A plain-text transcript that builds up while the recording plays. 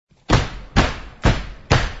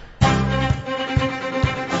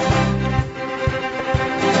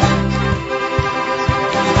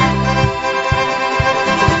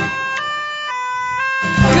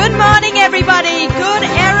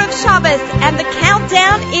Shabbos, and the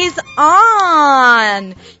countdown is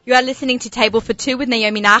on. You are listening to Table for Two with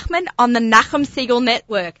Naomi Nachman on the Nachum Segal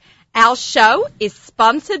Network. Our show is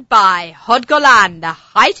sponsored by Hod Golan, the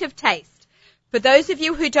height of taste. For those of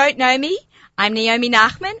you who don't know me, I'm Naomi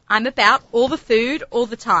Nachman. I'm about all the food all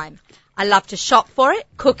the time. I love to shop for it,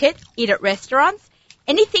 cook it, eat at restaurants,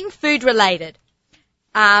 anything food related.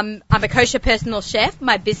 I'm a kosher personal chef.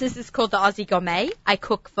 My business is called the Aussie Gourmet. I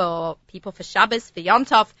cook for people for Shabbos, for Yom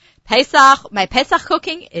Tov, Pesach. My Pesach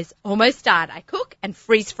cooking is almost done. I cook and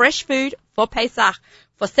freeze fresh food for Pesach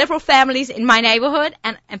for several families in my neighborhood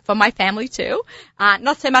and for my family too.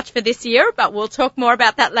 Not so much for this year, but we'll talk more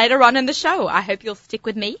about that later on in the show. I hope you'll stick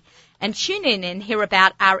with me and tune in and hear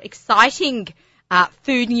about our exciting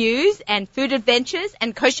food news and food adventures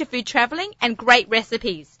and kosher food traveling and great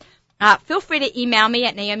recipes. Feel free to email me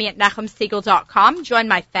at naomi@nachumsegal.com. Join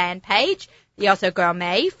my fan page, the Aussie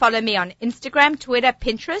Gourmet. Follow me on Instagram, Twitter,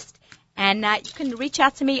 Pinterest, and you can reach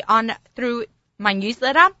out to me through my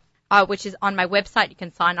newsletter, which is on my website. You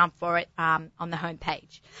can sign up for it on the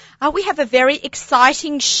homepage. We have a very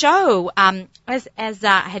exciting show. As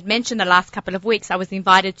I had mentioned the last couple of weeks, I was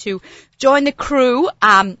invited to join the crew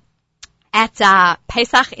at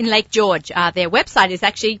Pesach in Lake George. Their website is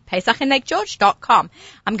actually pesachinlakegeorge.com.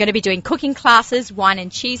 I'm going to be doing cooking classes, wine and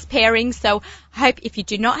cheese pairings, so I hope if you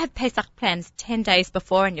do not have Pesach plans 10 days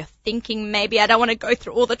before and you're thinking maybe I don't want to go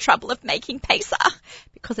through all the trouble of making Pesach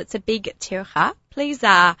because it's a big tircha, please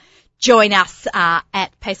join us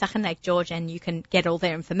at Pesach in Lake George, and you can get all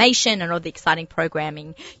their information and all the exciting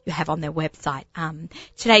programming you have on their website.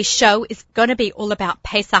 Today's show is going to be all about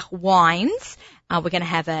Pesach wines. We're going to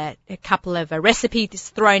have a couple of recipes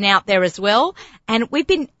thrown out there as well. And we've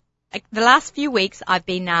been, the last few weeks, I've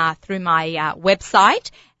been through my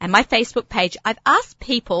website and my Facebook page. I've asked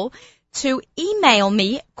people to email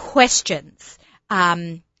me questions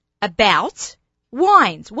about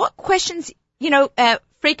wines. What questions, we're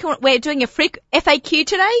doing a FAQ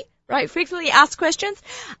today, right? Frequently asked questions.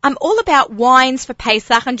 All about wines for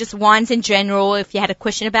Pesach and just wines in general. If you had a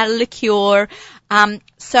question about a liqueur.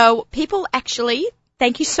 So people actually,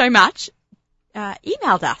 thank you so much,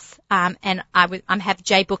 emailed us. And I have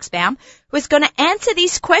Jay Buchsbaum, who is going to answer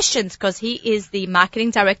these questions because he is the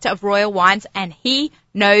marketing director of Royal Wines and he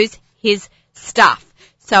knows his stuff.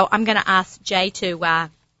 So I'm going to ask Jay to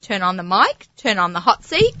turn on the mic, turn on the hot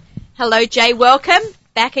seat. Hello, Jay. Welcome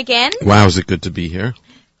back again. Wow, is it good to be here?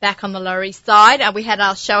 Back on the Lower East Side. We had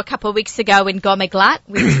our show a couple of weeks ago in Gomeglat.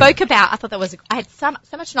 We spoke about, I had so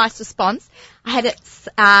much nice response. I had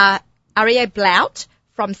Aryeh Blout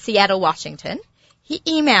from Seattle, Washington. He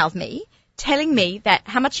emailed me telling me that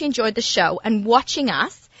how much he enjoyed the show and watching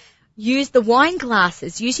us use the wine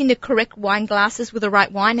glasses, using the correct wine glasses with the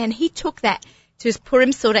right wine. And he took that to his Purim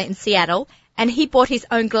Seudah in Seattle. And he bought his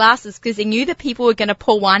own glasses because he knew that people were going to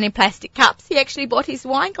pour wine in plastic cups. He actually bought his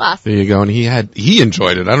wine glasses. There you go. And he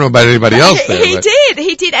enjoyed it. I don't know about anybody else there.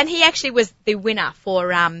 He did. And he actually was the winner for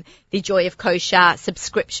the Joy of Kosher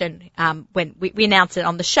subscription when we announced it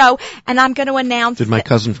on the show. And I'm going to announce. Did my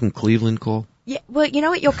cousin from Cleveland call? Yeah. Well, you know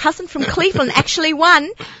what? Your cousin from Cleveland actually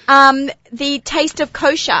won the Taste of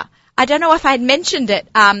Kosher. I don't know if I had mentioned it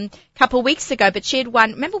a couple of weeks ago, but she had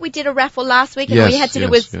won. Remember we did a raffle last week, and all you had to do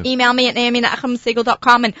was email me at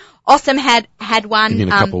naomi@nachumsegal.com, and Awesome had won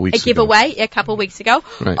a giveaway a couple of weeks ago.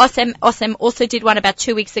 Right. Awesome also did one about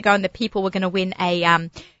 2 weeks ago, and the people were going to win a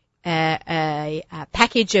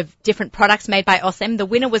package of different products made by Awesome. The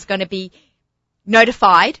winner was going to be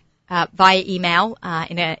notified via email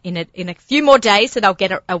in a few more days, so they'll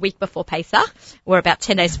get a week before Pesach. We're about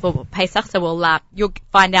 10 days before Pesach, so you'll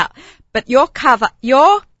find out. But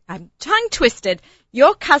I'm tongue twisted.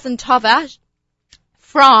 Your cousin Tova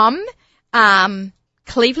from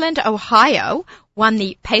Cleveland, Ohio, won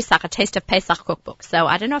the Pesach, a Taste of Pesach cookbook. So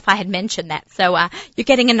I don't know if I had mentioned that. So you're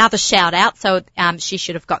getting another shout out. So she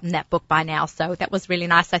should have gotten that book by now. So that was really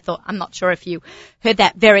nice. I'm not sure if you heard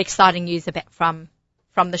that very exciting news about from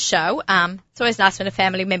the show. It's always nice when a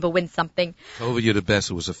family member wins something. Tova, you're the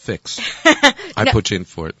best. It was a fix. I put you in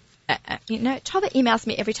for it. Tova emails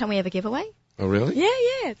me every time we have a giveaway. Oh, really?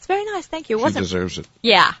 Yeah. It's very nice. Thank you. She deserves it.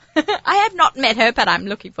 Yeah. I have not met her, but I'm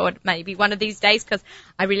looking forward maybe one of these days because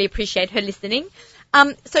I really appreciate her listening.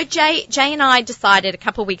 So Jay and I decided a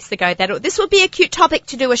couple of weeks ago that this would be a cute topic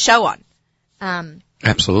to do a show on.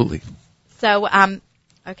 Absolutely. So,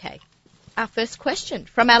 okay. Our first question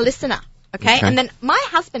from our listener. Okay. And then my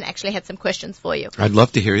husband actually had some questions for you. I'd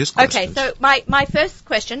love to hear his questions. Okay, so my first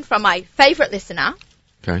question from my favorite listener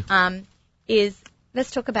is,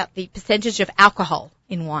 let's talk about the percentage of alcohol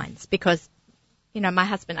in wines because, my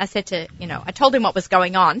husband, I told him what was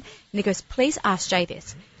going on and he goes, please ask Jay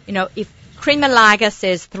this. if Cream Lager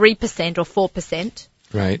says 3% or 4%,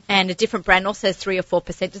 Right. and a different brand also says 3 or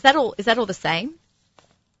 4%, is that all the same?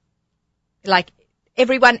 Like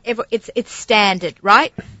it's standard,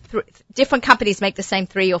 right? Different companies make the same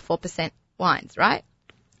 3 or 4% wines, right?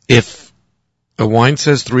 If a wine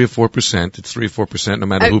says 3 or 4%, it's 3 or 4% no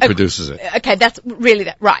matter who produces it. Okay, that's really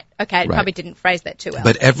that. Right. Okay, I Right. probably didn't phrase that too well.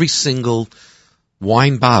 But every single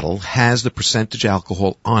wine bottle has the percentage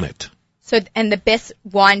alcohol on it. So, and the best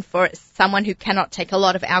wine for someone who cannot take a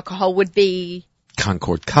lot of alcohol would be?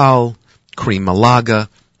 Concord Cal, Cream Malaga,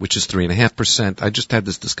 which is 3.5%. I just had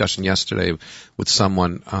this discussion yesterday with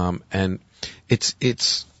someone, and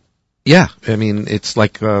it's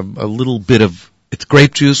like a little bit of, it's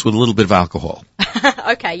grape juice with a little bit of alcohol.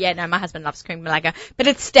 Okay, yeah, no, my husband loves Cream Malaga, but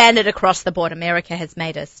it's standard across the board. America has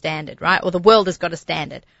made a standard, right? Or the world has got a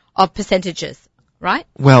standard of percentages, right?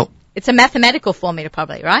 Well, it's a mathematical formula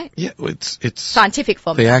probably, right? yeah, it's Scientific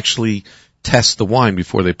formula. They actually test the wine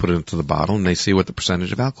before they put it into the bottle, and they see what the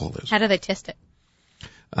percentage of alcohol is. How do they test it?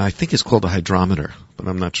 I think it's called a hydrometer, but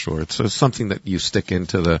I'm not sure. It's something that you stick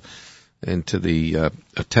into the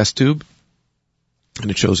a test tube, and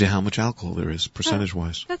it shows you how much alcohol there is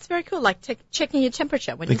percentage-wise. That's very cool, like checking your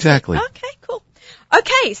temperature. When Exactly. Okay, cool.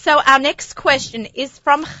 Okay, so our next question is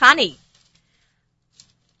from Hani.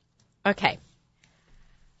 Okay.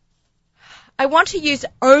 I want to use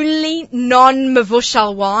only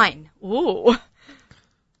non-mevushal wine. Ooh.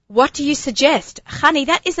 What do you suggest? Honey,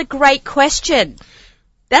 that is a great question.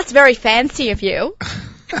 That's very fancy of you.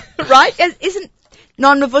 Right? Isn't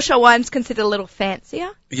non-mevushal wines considered a little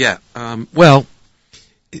fancier? Yeah. Well,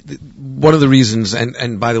 one of the reasons,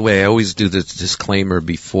 and by the way, I always do this disclaimer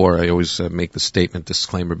before. I always make the statement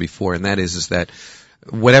disclaimer before, and that is that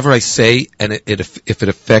whatever I say, and if it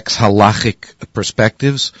affects halachic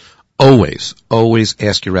perspectives, always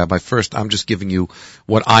ask your rabbi first. I'm just giving you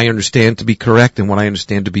what I understand to be correct and what I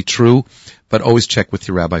understand to be true, but always check with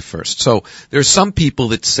your rabbi first. So there are some people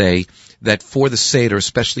that say that for the Seder,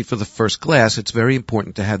 especially for the first glass, it's very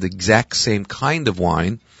important to have the exact same kind of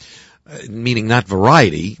wine, meaning not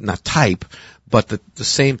variety, not type, but the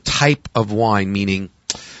same type of wine, meaning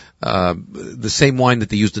the same wine that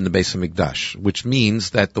they used in the Beis HaMikdash, which means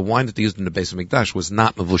that the wine that they used in the Beis HaMikdash was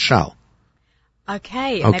not mevushal.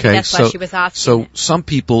 Okay, maybe that's why she was asking. So some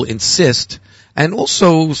people insist, and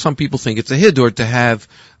also some people think it's a hiddur to have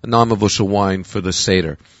a non-mevushal wine for the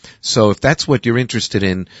Seder. So if that's what you're interested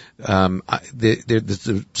in,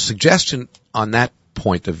 the suggestion on that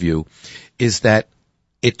point of view is that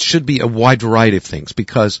it should be a wide variety of things,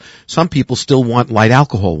 because some people still want light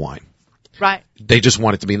alcohol wine. Right. They just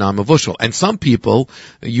want it to be non-mevushal. And some people,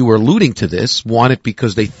 you were alluding to this, want it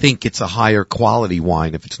because they think it's a higher quality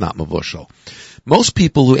wine if it's not mevushal. Most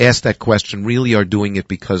people who ask that question really are doing it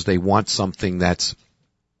because they want something that's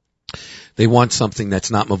not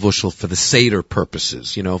mevushal for the Seder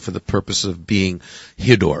purposes, for the purpose of being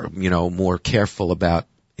hiddur, more careful about,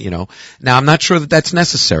 Now, I'm not sure that that's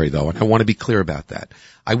necessary, though, and I want to be clear about that.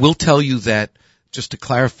 I will tell you that, just to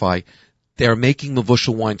clarify, they are making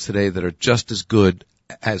mevushal wines today that are just as good,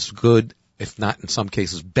 if not in some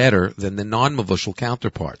cases better, than the non-mevushal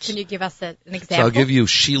counterparts. Can you give us an example? So I'll give you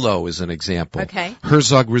Shiloh as an example. Okay.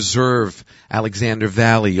 Herzog Reserve, Alexander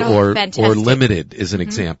Valley, or Limited is an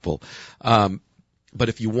example. But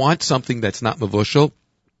if you want something that's not mevushal,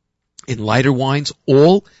 in lighter wines,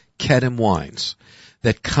 all Kedem wines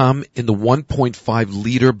that come in the 1.5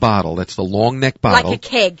 liter bottle, that's the long neck bottle. Like a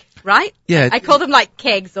keg, right? Yeah. I call them like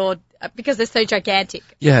kegs, or because they're so gigantic.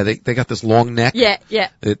 Yeah, they got this long neck. Yeah.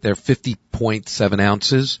 They're 50.7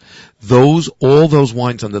 ounces. All those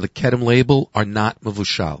wines under the Kedem label are not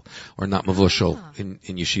mevushal, or not mevushal in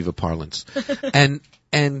yeshiva parlance.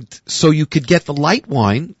 And so you could get the light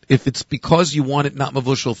wine if it's because you want it not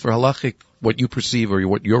mevushal for halachic, what you perceive or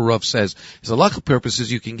what your Rav says is halachic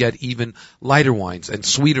purposes. You can get even lighter wines and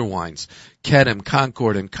sweeter wines, Kedem,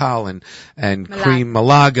 Concord, and Cal, and Cream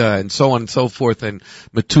Malaga, and so on and so forth, and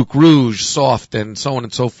Matuk Rouge, soft, and so on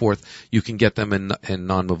and so forth. You can get them in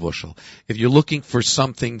non-mevushal. If you're looking for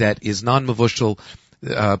something that is non-mevushal,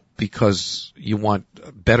 because you want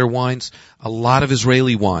better wines, a lot of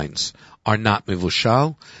Israeli wines are not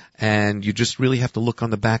mevushal, and you just really have to look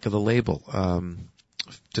on the back of the label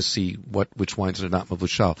to see which wines are not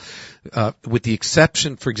mevushal. With the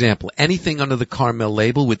exception, for example, anything under the Carmel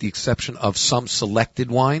label, with the exception of some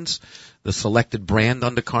selected wines, the selected brand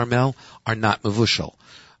under Carmel are not mevushal.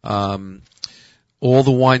 All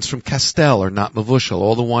the wines from Castel are not mevushal.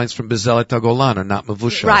 All the wines from Bezelet HaGolan are not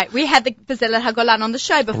mevushal. Right. We had the Bezelet HaGolan on the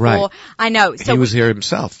show before. Right. I know. So he was here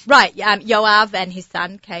himself. Right. Yoav and his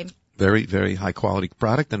son came. Very, very high quality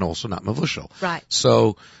product, and also not mevushal. Right.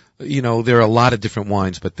 So there are a lot of different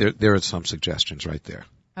wines, but there are some suggestions right there.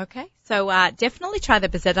 Okay, so definitely try the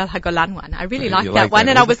Bezerat HaGolan one. I really like You that one,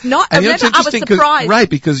 and I was surprised. Right,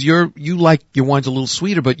 because you like your wines a little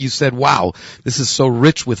sweeter, but you said, wow, this is so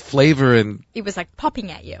rich with flavor, and it was like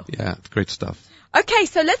popping at you. Yeah, it's great stuff. Okay,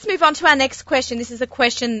 so let's move on to our next question. This is a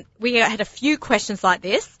question, we had a few questions like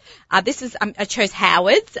this. This is, I chose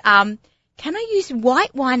Howard's. Can I use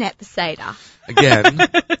white wine at the Seder?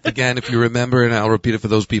 Again, if you remember, and I'll repeat it for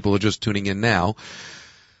those people who are just tuning in now,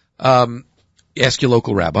 ask your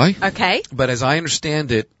local rabbi. Okay. But as I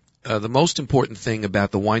understand it, the most important thing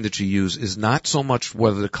about the wine that you use is not so much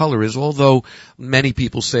whether the color is, although many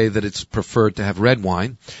people say that it's preferred to have red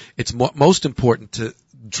wine. It's most important to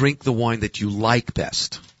drink the wine that you like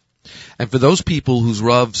best. And for those people whose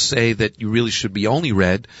ravs say that you really should be only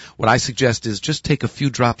red, what I suggest is just take a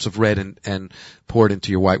few drops of red and pour it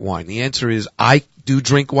into your white wine. The answer is I do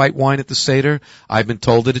drink white wine at the Seder. I've been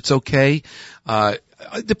told that it's okay.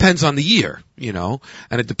 It depends on the year, and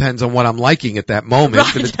it depends on what I'm liking at that moment,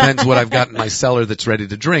 right. And it depends what I've got in my cellar that's ready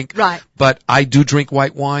to drink. Right. But I do drink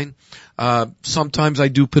white wine. Sometimes I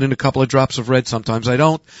do put in a couple of drops of red, sometimes I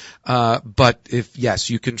don't. But yes,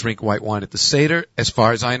 you can drink white wine at the Seder, as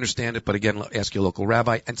far as I understand it, but again, ask your local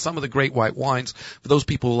rabbi. And some of the great white wines, for those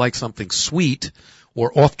people who like something sweet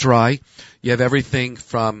or off-dry, you have everything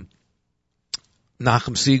from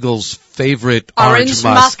Nachum Siegel's favorite orange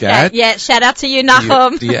muscat. Yeah, shout out to you,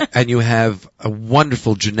 Nachum. And you have a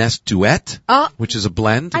wonderful Jeunesse Duet, which is a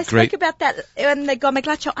blend. I spoke about that in the Gourmet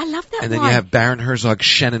Glacho. I love that And wine. then you have Baron Herzog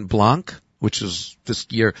Chenin Blanc, which is this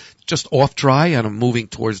year just off dry, and I'm moving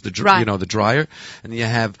towards the the drier. And then you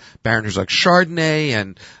have Baron Herzog Chardonnay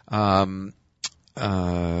and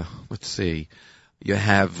let's see. You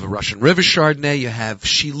have Russian River Chardonnay. You have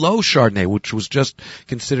Shiloh Chardonnay, which was just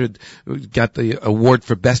considered, got the award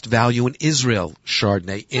for best value in Israel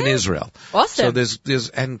Chardonnay in Israel. Awesome. So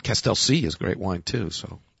and Castel C is great wine too,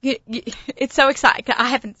 so. It's so exciting. I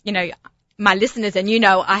happen, my listeners and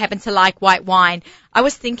I happen to like white wine. I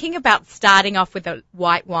was thinking about starting off with a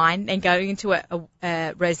white wine and going into a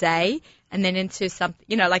rosé and then into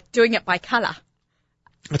something, like doing it by color.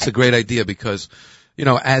 That's a great idea because,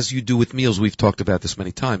 as you do with meals, we've talked about this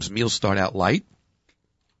many times. Meals start out light,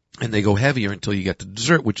 and they go heavier until you get to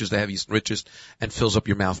dessert, which is the heaviest and richest and fills up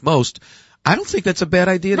your mouth most. I don't think that's a bad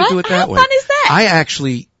idea to do it that way. How fun is that?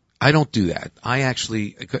 I don't do that.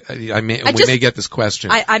 We may get this question.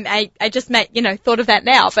 I just thought of that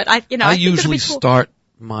now, but I usually start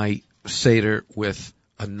my Seder with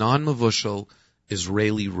a non-mavushal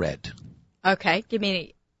Israeli red. Okay, give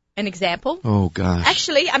me an example. Oh, gosh.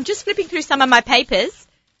 Actually, I'm just flipping through some of my papers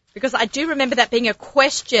because I do remember that being a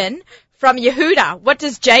question from Yehuda. What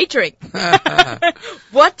does Jay drink?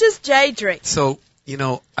 What does Jay drink? So,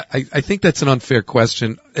 I think that's an unfair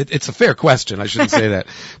question. It's a fair question. I shouldn't say that.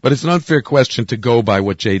 But it's an unfair question to go by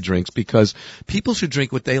what Jay drinks because people should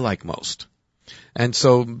drink what they like most. And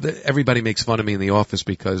so everybody makes fun of me in the office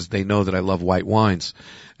because they know that I love white wines.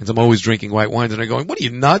 And so I'm always drinking white wines and they're going, what are you,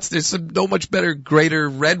 nuts? There's no much better, greater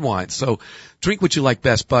red wine. So drink what you like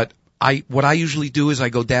best. But what I usually do is I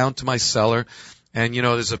go down to my cellar and,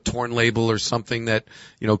 there's a torn label or something that,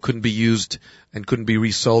 couldn't be used and couldn't be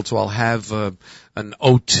resold. So I'll have an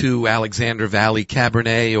O2 Alexander Valley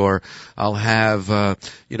Cabernet, or I'll have,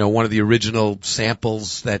 one of the original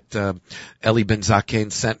samples that Eli Ben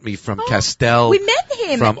Zaken sent me from Castel. We met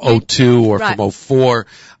him. From O2 or from O4.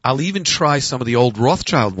 I'll even try some of the old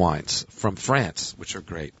Rothschild wines from France, which are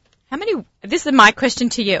great. This is my question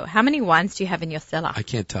to you. How many wines do you have in your cellar? I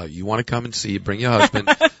can't tell you. You want to come and see, bring your husband.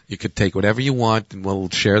 You could take whatever you want and we'll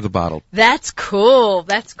share the bottle. That's cool.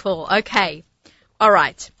 Okay. All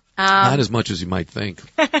right. Not as much as you might think.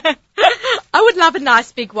 I would love a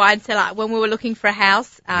nice big wine cellar. When we were looking for a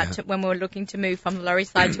house, when we were looking to move from the Lower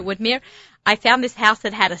East Side to Woodmere, I found this house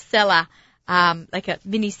that had a cellar. Like a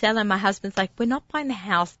mini cellar. My husband's like, we're not buying the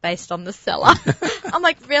house based on the cellar. I'm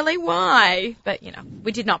like, really? Why? But,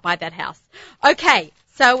 we did not buy that house. Okay,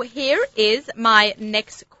 so here is my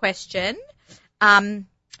next question.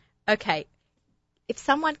 Okay, if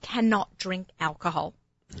someone cannot drink alcohol.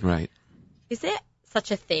 Right. Is there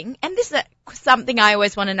such a thing? And this is something I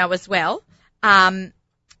always want to know as well.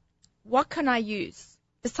 What can I use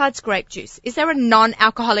besides grape juice? Is there a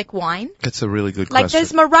non-alcoholic wine? That's a really good question. Like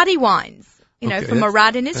there's Maradi wines. From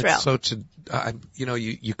Marad in Israel. So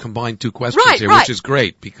you combine two questions here, which is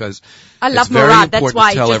great because I love it's very Marad. important That's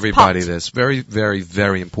why to tell everybody popped. this. Very, very,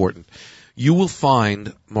 very important. You will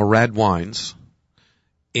find Marad wines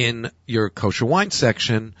in your kosher wine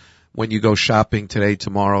section when you go shopping today,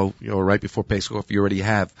 tomorrow, right before Pesach, if you already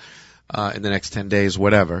have, in the next 10 days,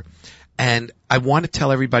 whatever. And I want to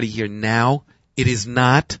tell everybody here now, it is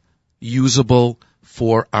not usable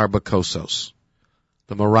for arbacosos.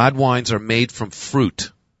 The Murad wines are made from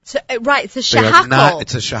fruit. So, right, it's a shahakol.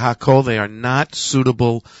 It's a shahakol. They are not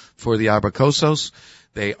suitable for the arbacosos.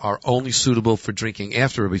 They are only suitable for drinking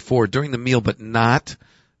after or before, during the meal, but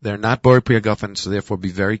they're not Borei Pri Hagafen, so therefore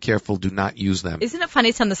be very careful. Do not use them. Isn't it funny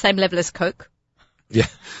it's on the same level as Coke? Yeah.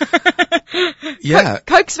 Yeah.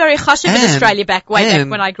 Coke's very chashuv in Australia back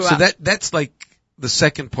when I grew up. So that's like the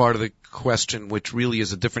second part of the question, which really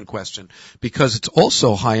is a different question, because it's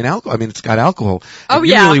also high in alcohol. I mean, it's got alcohol. Oh,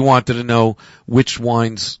 You really wanted to know which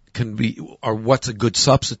wines can be, or what's a good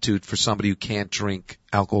substitute for somebody who can't drink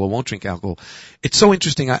alcohol or won't drink alcohol. It's so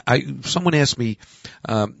interesting. Someone asked me,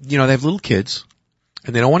 they have little kids,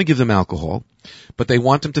 and they don't want to give them alcohol, but they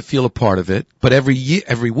want them to feel a part of it. But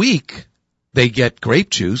every week, they get grape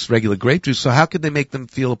juice, regular grape juice. So how could they make them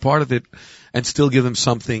feel a part of it and still give them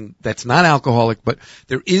something that's not alcoholic? But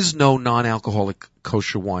there is no non-alcoholic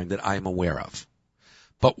kosher wine that I am aware of.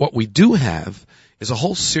 But what we do have is a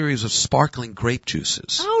whole series of sparkling grape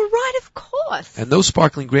juices. Oh, right, of course. And those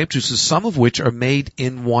sparkling grape juices, some of which are made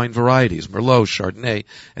in wine varieties, Merlot, Chardonnay,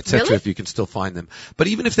 etc., Really? if you can still find them. But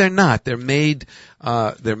even if they're not, they're made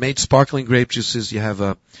sparkling grape juices. You have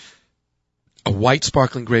a white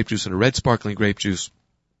sparkling grape juice and a red sparkling grape juice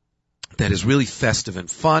that is really festive and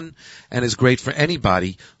fun and is great for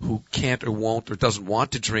anybody who can't or won't or doesn't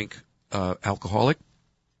want to drink alcoholic,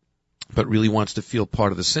 but really wants to feel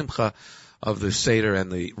part of the simcha of the Seder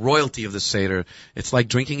and the royalty of the Seder. It's like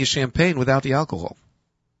drinking a champagne without the alcohol.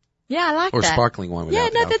 Yeah, I like or that. Or sparkling wine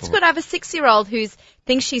without the alcohol. That's good. I have a 6-year-old who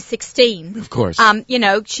thinks she's 16. Of course.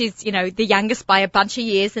 She's, the youngest by a bunch of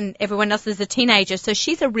years, and everyone else is a teenager. So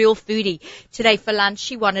she's a real foodie. Today for lunch,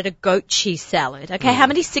 she wanted a goat cheese salad. Okay, How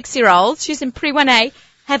many 6-year-olds? She's in pre-1A.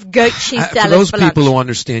 Have goat cheese salad for those for people lunch. who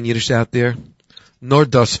understand Yiddish out there, Nor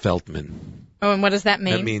das Feldman. Oh, and what does that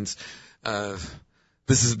mean? That means,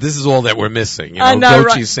 this is all that we're missing. Goat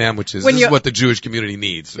cheese sandwiches. This is what the Jewish community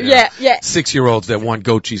needs. Yeah. 6-year-olds that want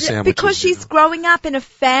goat cheese sandwiches. Because she's growing up in a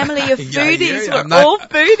family of foodies. We're all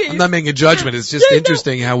foodies. I'm not making a judgment. It's just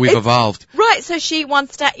interesting how we've evolved. Right, so she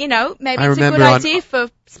wants to, maybe it's a good idea for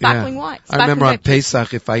sparkling wine. I remember on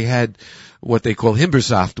Pesach, if I had what they call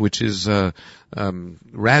Himbeersaft, which is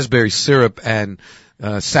raspberry syrup and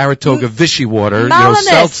Saratoga Vichy water,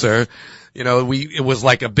 seltzer. It was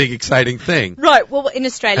like a big, exciting thing. Right, well, in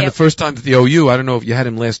Australia. And the first time at the OU, I don't know if you had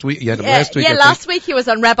him last week. You had him last week. Yeah, last week he was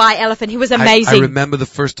on Rabbi Elephant. He was amazing. I remember the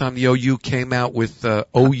first time the OU came out with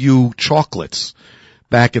OU chocolates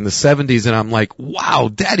back in the 70s, and I'm like, wow,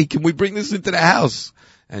 Daddy, can we bring this into the house?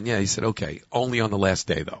 And he said, okay, only on the last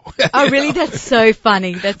day though. Oh, really? That's so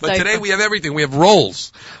funny. But today we have everything. We have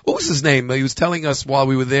rolls. What was his name? He was telling us while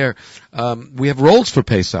we were there, we have rolls for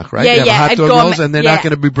Pesach, right? Yeah, hot dog rolls, and they're not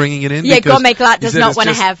going to be bringing it in. Yeah, Gourmet Glatt does not want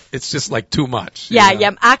to have. It's just like too much.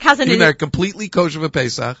 Yeah. Our cousin Even they're completely kosher for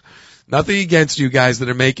Pesach. Nothing against you guys that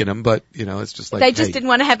are making them, but, it's just like, they just didn't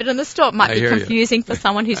want to have it in the store. It might be confusing for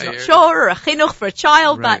someone who's not sure, or a chinuch for a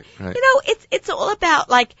child, right. It's all about,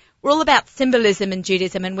 we're all about symbolism in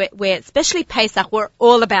Judaism, and we're especially Pesach, we're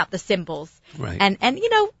all about the symbols. Right. And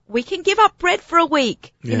we can give up bread for a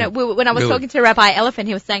week. Yeah. When I was talking to Rabbi Elephant,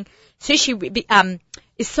 he was saying sushi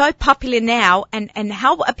is so popular now, and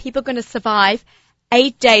how are people going to survive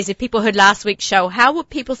 8 days? If people heard last week's show, how would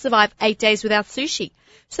people survive 8 days without sushi?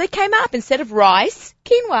 So they came up, instead of rice,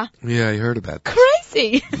 quinoa. Yeah, I heard about that.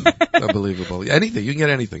 Crazy. Unbelievable. Anything. You can get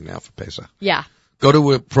anything now for Pesach. Yeah. Go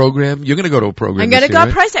to a program. You're going to go to a program. I'm going to go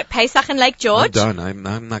to Pesach in Lake George. I'm done.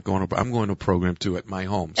 I'm not going to. I'm going to a program too at my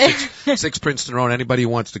home. 6 Princeton Road. Anybody who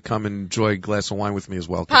wants to come and enjoy a glass of wine with me is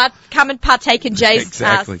welcome. Come and partake in Jay's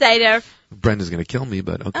Seder. Brenda's going to kill me,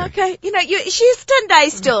 but okay. Okay. She's 10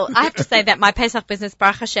 days still. I have to say that my Pesach business,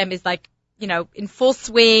 Baruch Hashem, is in full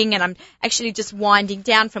swing, and I'm actually just winding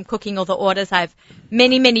down from cooking all the orders. I have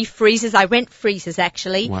many, many freezers. I rent freezers,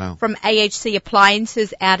 actually, from AHC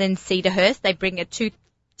Appliances out in Cedarhurst. They bring a two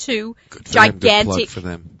gigantic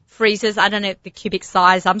freezers. I don't know the cubic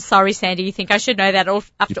size. I'm sorry, Sandy. You think I should know that? You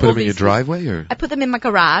put them in your driveway, or? I put them in my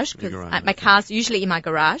garage, because my car's usually in my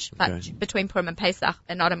garage, but between Purim and Pesach,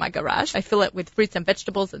 they're not in my garage. I fill it with fruits and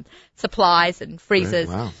vegetables and supplies and freezers.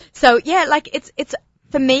 Right, wow. So, it's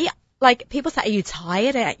for me, people say, are you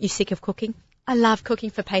tired? Are you sick of cooking? I love cooking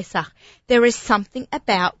for Pesach. There is something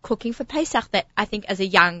about cooking for Pesach that I think as a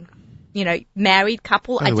young married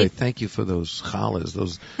couple. By the way, thank you for those challahs,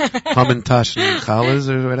 those Hamantash challahs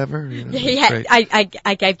or whatever. Yeah,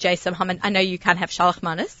 I gave Jay some Haman. I know you can't have shalach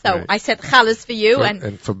manas, so right. I sent challahs for you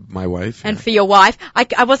and for my wife. And for your wife.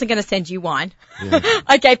 I wasn't going to send you wine. Yeah.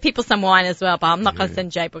 I gave people some wine as well, but I'm not going to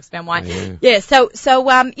send Jay Buxbaum wine. Yeah. So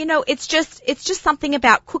it's just something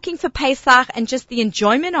about cooking for Pesach and just the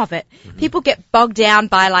enjoyment of it. Mm-hmm. People get bogged down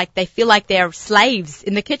by they feel like they're slaves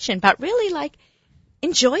in the kitchen, but really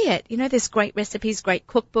enjoy it. There's great recipes, great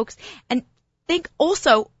cookbooks, and think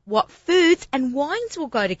also what foods and wines will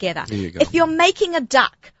go together. There you go. If you're making a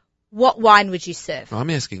duck, what wine would you serve? I'm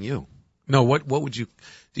asking you. No, what would you?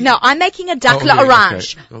 No, I'm making a duck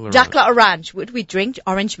l'orange. Okay. Duck l'orange. Would we drink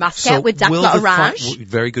orange muscat with duck l'orange?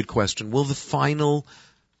 Very good question. Will the final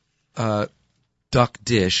duck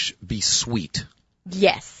dish be sweet?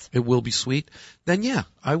 Yes. It will be sweet? Then yeah,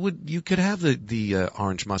 you could have the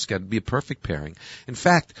orange muscat. It'd be a perfect pairing. In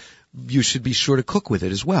fact, you should be sure to cook with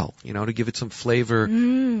it as well, to give it some flavor.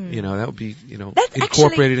 That would be,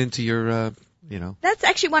 incorporated into your, That's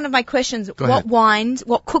actually one of my questions. Go ahead.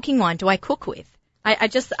 What cooking wine do I cook with? I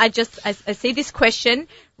see this question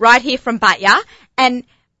right here from Batya, and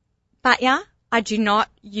Batya, I do not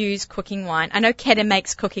use cooking wine. I know Kedem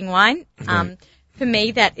makes cooking wine. Right. For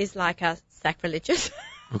me, that is like a sacrilegious.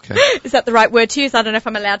 Okay. Is that the right word to use? I don't know if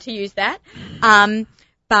I'm allowed to use that.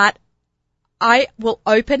 But I will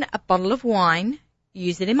open a bottle of wine,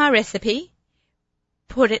 use it in my recipe,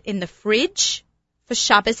 put it in the fridge for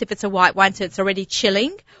Shabbos if it's a white wine, so it's already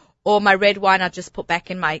chilling. Or my red wine, I'll just put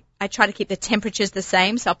back in I try to keep the temperatures the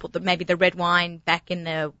same, so I'll put maybe the red wine back in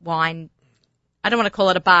the wine, I don't want to call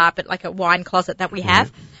it a bar, but like a wine closet that we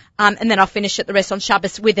have. And then I'll finish it the rest on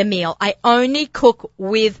Shabbos with a meal. I only cook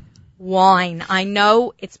with wine. I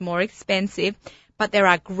know it's more expensive, but there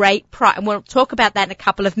are great and we'll talk about that in a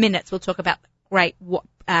couple of minutes. We'll talk about great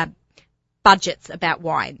budgets about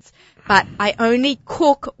wines. But I only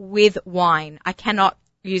cook with wine. I cannot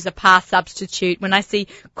use a par substitute. When I see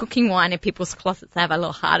cooking wine in people's closets, I have a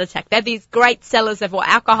little heart attack. They're these great sellers of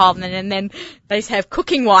alcohol, and then they have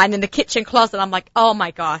cooking wine in the kitchen closet. I'm like, oh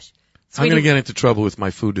my gosh. I'm going to get into trouble with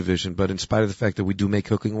my food division, but in spite of the fact that we do make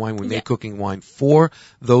cooking wine, we make cooking wine for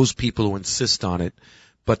those people who insist on it.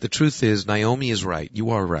 But the truth is, Naomi is right. You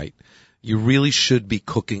are right. You really should be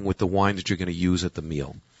cooking with the wine that you're going to use at the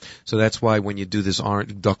meal. So that's why when you do this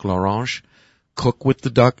duck l'orange, cook with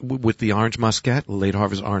the orange muscat, late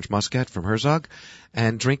harvest orange muscat from Herzog,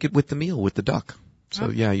 and drink it with the meal, with the duck. So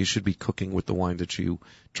yeah, you should be cooking with the wine that you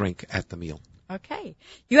drink at the meal. Okay.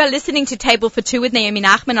 You are listening to Table for Two with Naomi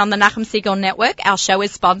Nachman on the Nachum Segal Network. Our show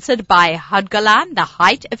is sponsored by Hodgolan, the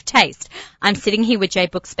height of taste. I'm sitting here with Jay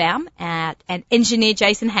Buxbaum and engineer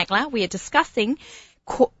Jason Hagler.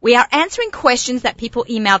 We are answering questions that people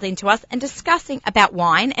emailed into us and discussing about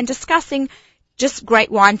wine and discussing just great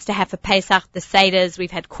wines to have for Pesach, the Seders. We've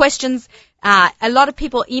had questions. A lot of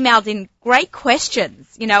people emailed in great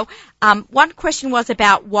questions. One question was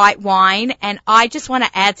about white wine, and I just want to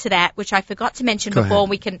add to that, which I forgot to mention before.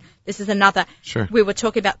 This is another. Sure.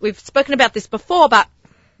 We've spoken about this before, but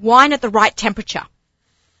wine at the right temperature.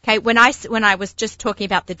 Okay. When I was just talking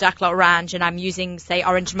about the duck l'orange and I'm using, say,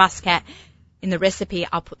 orange muscat in the recipe,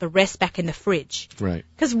 I'll put the rest back in the fridge. Right.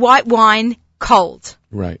 Because white wine, cold.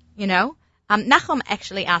 Right. Nachum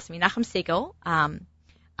actually asked me, Nachum Segal,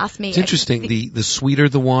 asked me. It's interesting. The sweeter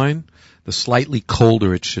the wine, the slightly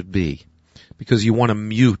colder it should be, because you want to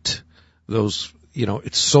mute those.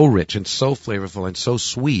 It's so rich and so flavorful and so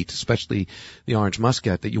sweet, especially the orange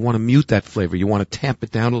muscat, that you want to mute that flavor. You want to tamp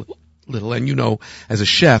it down a little. And as a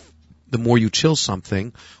chef, the more you chill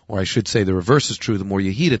something, or I should say the reverse is true, the more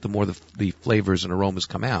you heat it, the more the flavors and aromas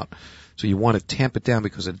come out. So you want to tamp it down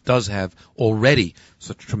because it does have already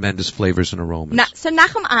such tremendous flavors and aromas. So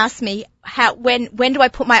Nachum asked me when do I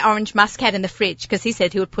put my orange muscat in the fridge? Because he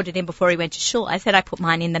said he would put it in before he went to shul. I said I put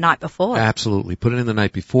mine in the night before. Absolutely, put it in the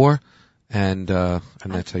night before, and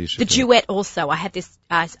that's how you should. The Duet also. I had this.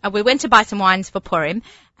 We went to buy some wines for Purim,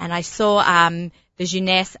 and I saw the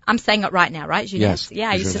Jeunesse. I'm saying it right now, right? Jeunesse. Yes.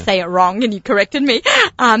 Yeah, I used to say it wrong, and you corrected me.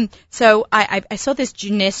 So I saw this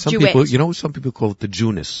Jeunesse Duet. Some people call it the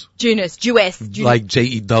Junus. Junus, Jewess. Like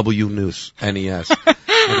Jew News, N-E-S.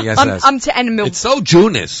 It's so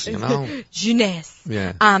Junus, Jeunesse.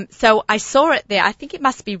 Yeah. So I saw it there. I think it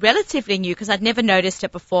must be relatively new because I'd never noticed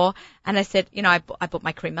it before. And I said, I bought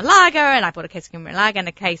my cream lager, and I bought a case of cream lager and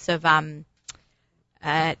a case of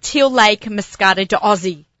Teal Lake Moscato de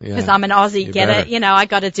Aussie. Because I'm an Aussie, it? I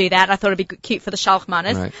got to do that. I thought it'd be cute for the Shalch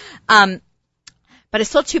Manas. Right. But I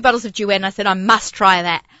saw 2 bottles of Duet and I said, I must try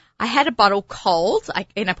that. I had a bottle cold. I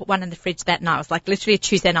put one in the fridge that night. It was like literally a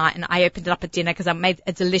Tuesday night, and I opened it up at dinner because I made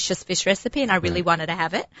a delicious fish recipe, and I really wanted to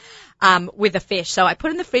have it with the fish. So I put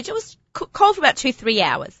it in the fridge. It was cold for about 2-3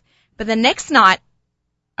 hours. But the next night,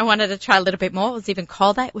 I wanted to try a little bit more. It was even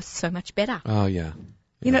colder. It was so much better. Oh, yeah.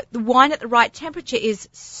 You know, the wine at the right temperature is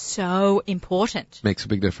so important. Makes a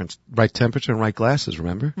big difference. Right temperature and right glasses,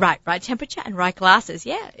 remember? Right temperature and right glasses.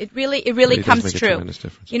 Yeah, it really comes does make true. A tremendous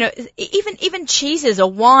difference. You know, even cheeses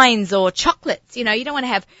or wines or chocolates. You know, you don't want to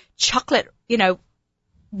have chocolate. You know,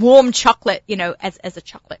 warm chocolate. You know, as a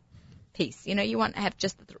chocolate piece. You know, you want to have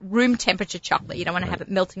just room temperature chocolate. You don't want to have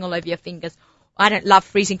it melting all over your fingers. I don't love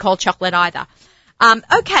freezing cold chocolate either.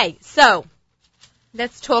 Okay, so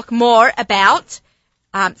let's talk more about.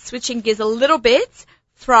 Switching gears a little bit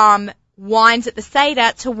from wines at the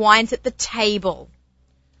Seder to wines at the table.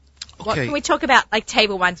 Okay. What can we talk about, like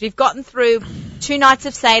table wines? We've gotten through 2 nights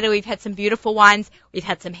of Seder. We've had some beautiful wines. We've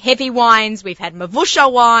had some heavy wines. We've had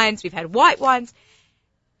mavushal wines. We've had white wines.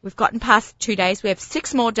 We've gotten past 2 days. We have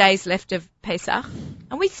 6 more days left of Pesach.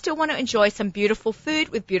 And we still want to enjoy some beautiful food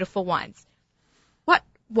with beautiful wines. What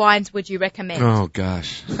wines would you recommend? Oh,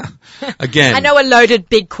 gosh. Again. I know a loaded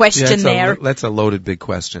big question there. That's a loaded big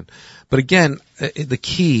question. But again, the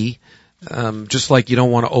key, just like you don't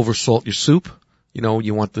want to oversalt your soup, you know,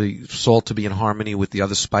 you want the salt to be in harmony with the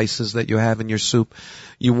other spices that you have in your soup.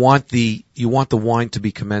 You want the wine to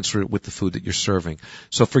be commensurate with the food that you're serving.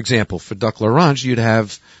 So for example, for duck l'orange, you'd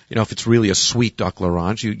have, you know, if it's really a sweet duck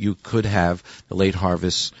l'orange, you could have the late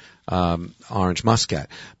harvest orange muscat.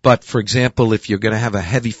 But for example, if you're going to have a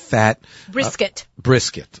heavy fat brisket,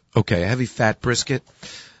 okay, a heavy fat brisket,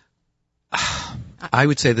 I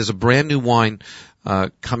would say there's a brand new wine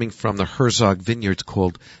coming from the Herzog Vineyards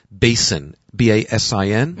called Basin,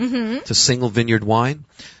 B-A-S-I-N. Mm-hmm. It's a single vineyard wine.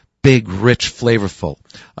 Big, rich, flavorful.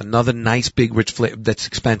 Another nice, big, rich flavor. That's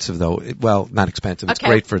expensive, though. Well, not expensive. It's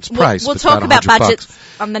great for its price. We'll talk about budgets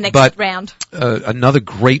on the next round. Another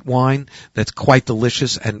great wine that's quite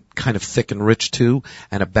delicious and kind of thick and rich, too,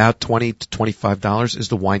 and about $20 to $25 is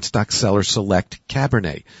the Weinstock Cellar Select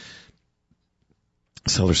Cabernet.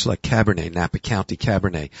 Cellar Select Cabernet, Napa County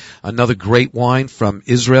Cabernet. Another great wine from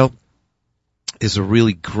Israel is a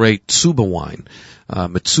really great Tsuba wine,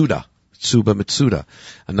 Tsuba Mitsuda.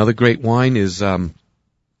 Another great wine is,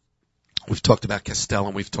 we've talked about Castel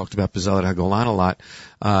and we've talked about Bizelet HaGolan a lot.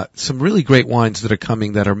 Some really great wines that are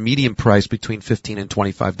coming that are medium priced between $15 and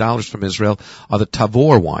 $25 from Israel are the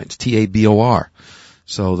Tabor wines, T-A-B-O-R.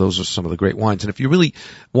 So those are some of the great wines. And if you really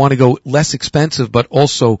want to go less expensive but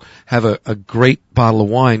also have a great bottle of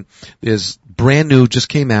wine, there's brand new, just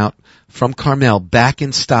came out from Carmel, back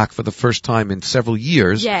in stock for the first time in several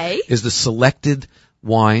years. Yay. Is the Selected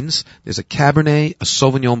wines. There's a Cabernet, a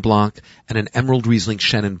Sauvignon Blanc, and an Emerald Riesling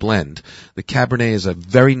Chenin blend. The Cabernet is a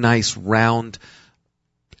very nice, round,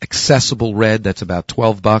 accessible red that's about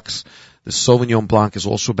 $12. The Sauvignon Blanc is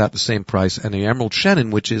also about the same price, and the Emerald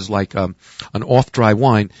Chenin, which is like an off-dry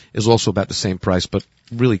wine, is also about the same price, but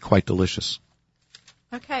really quite delicious.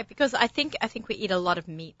 Okay, because I think we eat a lot of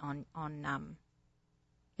meat on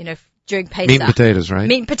during Pesach. Meat and potatoes, right?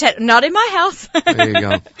 Meat and potato, not in my house. There you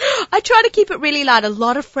go. I try to keep it really light. A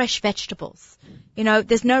lot of fresh vegetables. You know,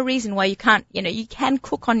 there's no reason why you can't. You know, you can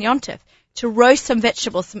cook on Yontif to roast some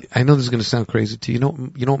vegetables. I know this is going to sound crazy to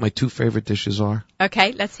you. You know what my 2 favorite dishes are?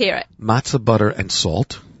 Okay, let's hear it. Matzah butter and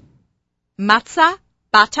salt. Matzah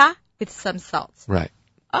butter with some salt. Right.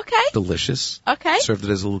 Okay. Delicious. Okay. Served it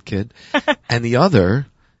as a little kid. And the other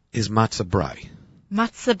is matzah brai.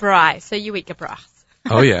 Matzah brai. So you eat gebrachs.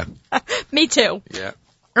 Oh, yeah. Me too. Yeah.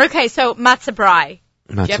 Okay, so matzah brai.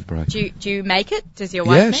 Matzah brai. Do you make it? Does your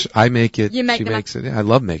wife make it? Yes, I make it. You make She makes it. Yeah, I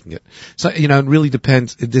love making it. So, it really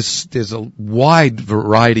depends. There's a wide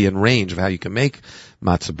variety and range of how you can make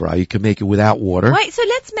matzah brai. You can make it without water. Wait, so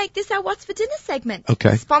let's make this our What's for Dinner segment.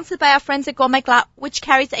 Okay. Sponsored by our friends at Gourmet Glatt, which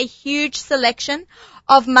carries a huge selection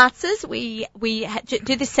of matzahs. We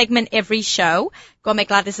do this segment every show. Gourmet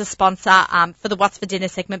Glatt is a sponsor for the What's for Dinner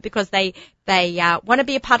segment because they want to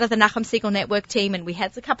be a part of the Nachum Segal Network team, and we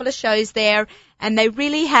had a couple of shows there, and they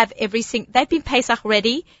really have they've been Pesach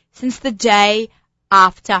ready since the day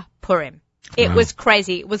after Purim. It was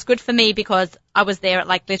crazy. It was good for me because I was there at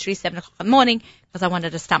like literally 7 o'clock in the morning because I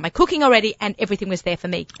wanted to start my cooking already, and everything was there for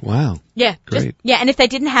me. Wow. Yeah. Great. And if they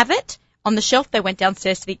didn't have it on the shelf, they went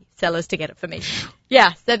downstairs to the cellars to get it for me.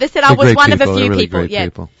 Yeah. So they said I was one of a few really people. Great Yeah.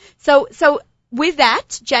 people. So with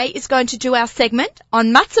that, Jay is going to do our segment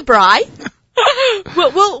on matzah brai.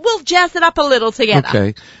 We'll jazz it up a little together.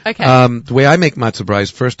 Okay. The way I make matzah brai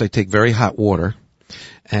is first I take very hot water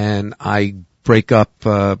and I break up 3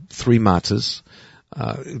 matzahs.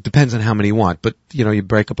 it depends on how many you want, but you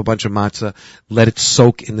break up a bunch of matzah, let it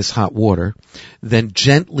soak in this hot water, then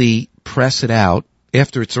gently press it out.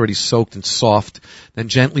 After it's already soaked and soft, then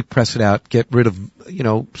gently press it out, get rid of,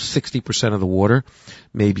 60% of the water,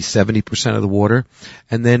 maybe 70% of the water,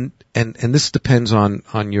 and then, and this depends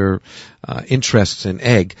on your, interests in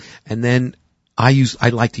egg, and then I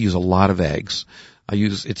like to use a lot of eggs.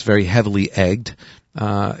 It's very heavily egged.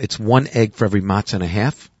 It's 1 egg for every matzah and a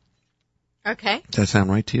half. Okay. Does that sound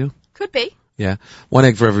right to you? Could be. Yeah. 1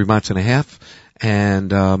 egg for every matzah and a half,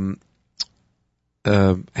 and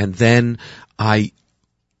then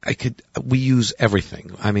we use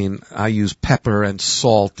everything. I mean, I use pepper and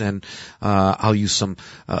salt, and I'll use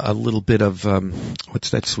a little bit of what's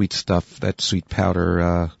that sweet stuff? That sweet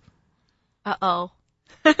powder. Uh-oh.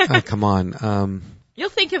 Come on. You'll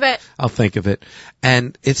think of it. I'll think of it,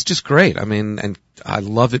 and it's just great. I mean, and I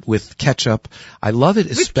love it with ketchup. I love it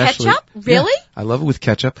especially with ketchup. Really? Yeah, I love it with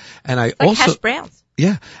ketchup, and I like also hash browns.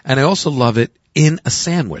 Yeah, and I also love it in a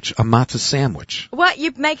sandwich, a matzah sandwich. What,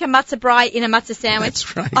 you make a matzah brie in a matzah sandwich?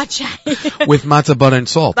 That's right. Okay. With matzah butter and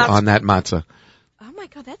salt on that matzah. Oh my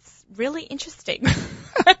God, that's really interesting.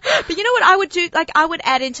 But you know what I would do? Like, I would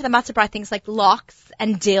add into the matzah brie things like lox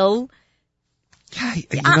and dill.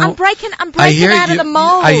 Yeah, I'm breaking out of the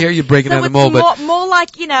mold. I hear you breaking out of the mold, but more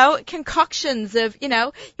like, concoctions of, you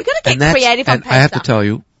got to get creative on Pesach. I have to tell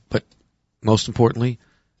you, but most importantly,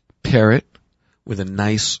 pair it with a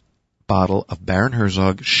nice bottle of Baron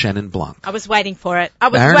Herzog Chenin Blanc. I was waiting for it. I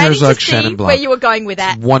was Baron waiting Herzog to see Chenin Blanc. where you were going with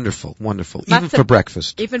that. It's wonderful. Even for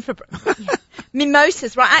breakfast.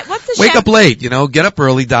 Mimosas, right? What's the Wake up late, get up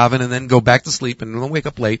early, daven, and then go back to sleep, and don't wake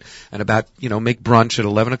up late, and about, make brunch at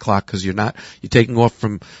 11 o'clock, because you're taking off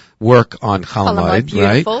from work on Chol Hamoed,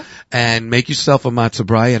 right? And make yourself a matzah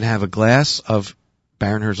brie and have a glass of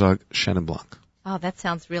Baron Herzog Chenin Blanc. Oh, that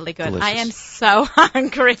sounds really good. Delicious. I am so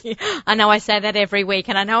hungry. I know I say that every week,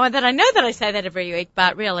 and I know that I say that every week,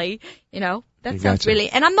 but really, that sounds really,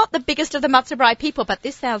 and I'm not the biggest of the matzah brie people, but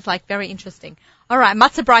this sounds like very interesting. All right,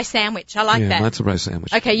 matzah brie sandwich. I like that. Yeah, matzah brie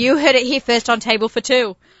sandwich. Okay, you heard it here first on Table for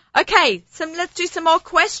Two. Okay, let's do some more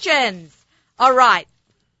questions. All right,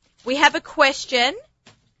 we have a question.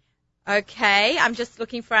 Okay, I'm just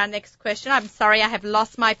looking for our next question. I'm sorry, I have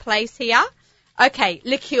lost my place here. Okay,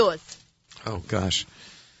 liqueurs. Oh, gosh.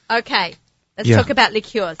 Okay, let's talk about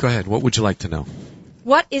liqueurs. Go ahead. What would you like to know?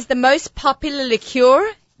 What is the most popular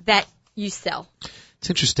liqueur that you sell? It's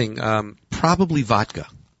interesting. Probably vodka.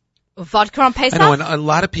 Vodka on Pesach? I know, and a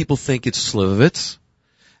lot of people think it's Slivovitz,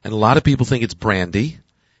 and a lot of people think it's brandy,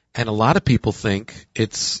 and a lot of people think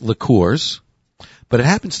it's liqueurs, but it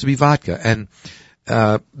happens to be vodka. And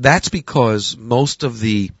that's because a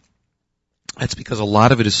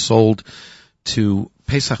lot of it is sold to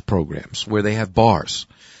Pesach programs where they have bars.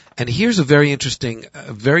 And here's a very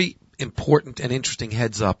important and interesting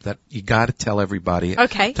heads up that you got to tell everybody.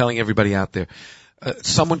 Okay. Telling everybody out there.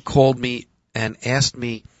 Someone called me and asked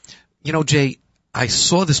me, Jay, I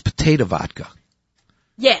saw this potato vodka.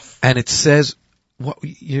 Yes. And it says, what,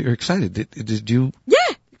 you're excited. Did you? Yeah,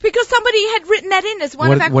 because somebody had written that in as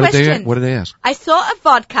one of our questions. What did they ask? I saw a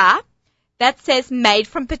vodka that says made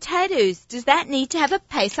from potatoes. Does that need to have a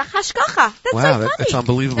Pesach hashgacha? That's wow, so funny. That's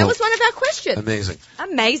unbelievable. That was one of our questions.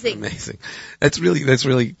 Amazing. That's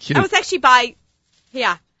really cute. That was actually by,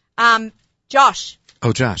 Josh.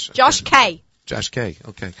 Oh, Josh. Josh K. Josh K.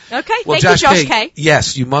 Okay. Okay. Well, Thank you, Josh K.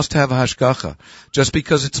 Yes, you must have a hashgacha. Just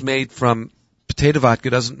because it's made from potato vodka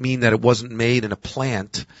doesn't mean that it wasn't made in a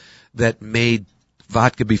plant that made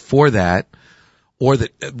vodka before that, or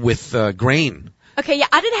that with grain. Okay, yeah,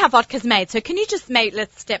 I didn't have vodkas made, so can you just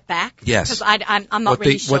let's step back? Yes. Because I'm not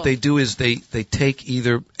really sure. What they do is they take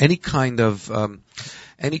either any kind of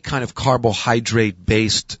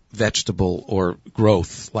carbohydrate-based vegetable or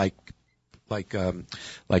growth, like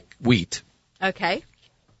wheat. Okay.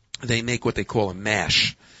 They make what they call a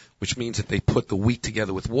mash, which means that they put the wheat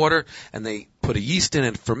together with water and they put a yeast in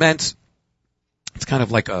and it ferments. It's kind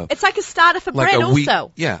of like it's like a starter for bread wheat,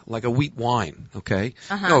 also. Yeah, like a wheat wine, okay?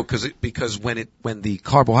 Uh-huh. No, because when the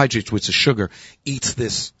carbohydrates, which is sugar, it's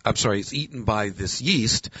eaten by this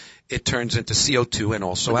yeast, it turns into CO2 and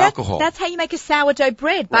also alcohol. That's how you make a sourdough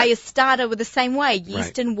bread, by a starter with the same way. Yeast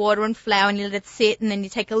right. and water and flour, and you let it sit, and then you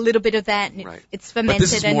take a little bit of that, and it's fermented. But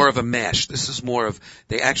this is more of a mash. This is more of,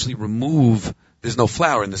 they actually remove, there's no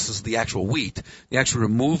flour in this is the actual wheat. They actually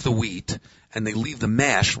remove the wheat, and they leave the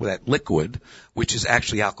mash with that liquid, which is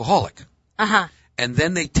actually alcoholic. Uh-huh. And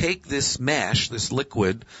then they take this mash, this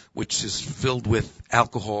liquid, which is filled with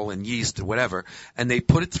alcohol and yeast or whatever, and they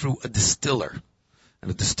put it through a distiller.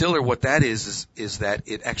 And a distiller, what that is that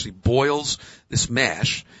it actually boils this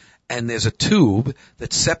mash, and there's a tube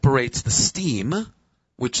that separates the steam,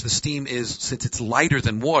 which the steam is, since it's lighter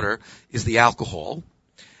than water, is the alcohol,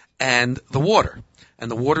 and the water. And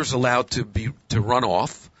the water's allowed to run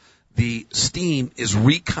off. The steam is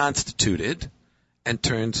reconstituted and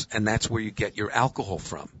that's where you get your alcohol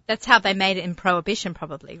from. That's how they made it in Prohibition,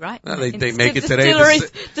 probably, right? No, they make it today.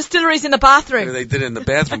 Distilleries in the bathroom. They did it in the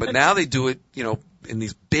bathroom, but now they do it, in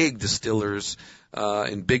these big distillers,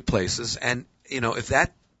 in big places. And, if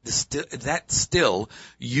that still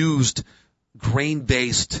used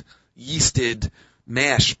grain-based, yeasted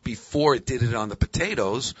mash before it did it on the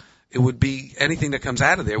potatoes, it would be, anything that comes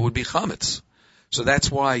out of there would be chametz. So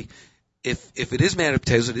that's why, if it is made out of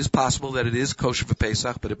potatoes, it is possible that it is kosher for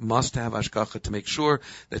Pesach, but it must have hashgacha to make sure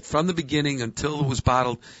that from the beginning until it was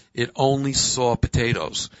bottled, it only saw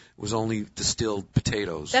potatoes. It was only distilled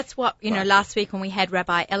potatoes. That's what, last week when we had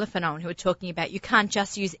Rabbi Elephant on, who were talking about you can't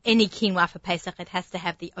just use any quinoa for Pesach, it has to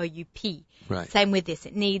have the OUP. Right. Same with this.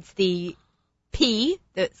 It needs the P,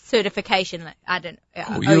 the certification. I don't.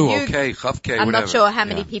 Okay, Chavke, I'm whatever. Not sure how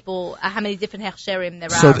many people, how many different hechsherim there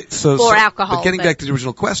are for alcohol. But getting back to the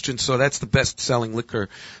original question, so that's the best-selling liquor.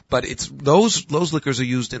 But it's those liquors are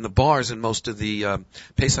used in the bars in most of the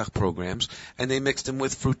Pesach programs, and they mix them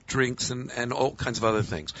with fruit drinks and all kinds of other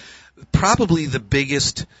things. Probably the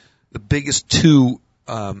biggest two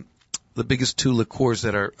liqueurs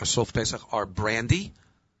that are sold for Pesach are brandy,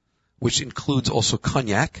 which includes also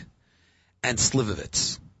cognac, and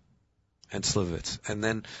slivovitz. And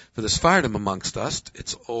then for the Sephardim amongst us,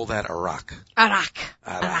 it's all that arak. Arak.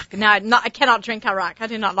 No, I cannot drink arak. I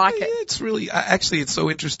do not like it. It's really, actually, it's so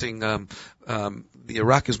interesting. The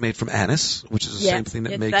arak is made from anise, which is the same thing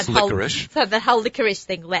that makes licorice. So the whole licorice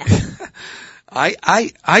thing left. I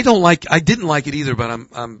didn't like it either, but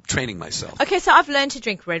I'm training myself. Okay, so I've learned to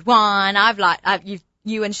drink red wine.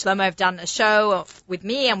 You and Shlomo have done a show with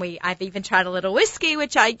me, and I've even tried a little whiskey,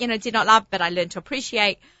 which I, did not love, but I learned to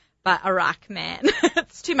appreciate. But arak, man,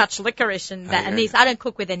 it's too much licorice and that anise. I don't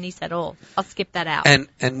cook with anise at all. I'll skip that out.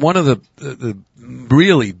 And one of the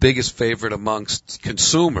really biggest favorite amongst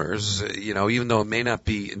consumers, even though it may not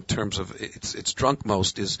be in terms of it's drunk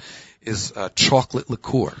most, is chocolate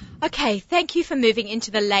liqueur. Okay, thank you for moving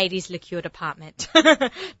into the ladies' liqueur department.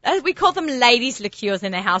 We call them ladies' liqueurs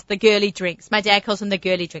in the house, the girly drinks. My dad calls them the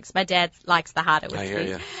girly drinks. My dad likes the harder whiskey. I hear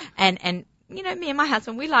you. And me and my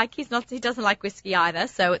husband, he doesn't like whiskey either,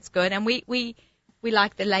 so it's good. And we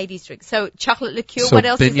like the ladies' drink. So chocolate liqueur, what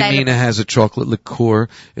else is there? Benjamina has a chocolate liqueur.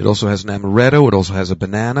 It also has an amaretto. It also has a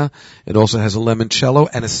banana. It also has a limoncello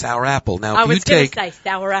and a sour apple. Now, I was going to say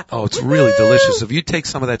sour apple. Oh, it's really delicious. If you take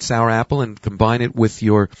some of that sour apple and combine it with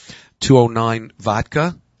your 209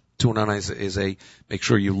 vodka, 209 is a, make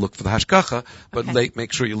sure you look for the hashgacha, but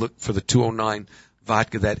make sure you look for the 209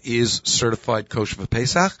 vodka that is certified kosher for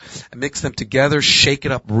Pesach, and mix them together, shake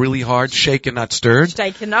it up really hard, shaken, not stirred.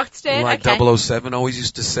 Shaken, not stirred, like 007 always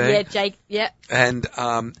used to say. Yeah, Jake, yeah. And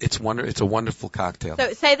it's a wonderful cocktail.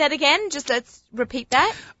 So say that again, just let's repeat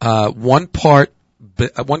that. One part.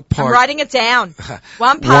 I'm writing it down.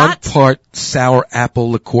 One part sour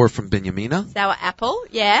apple liqueur from Benjamina. Sour apple,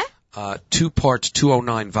 yeah. 2 parts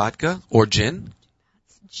 209 vodka or gin.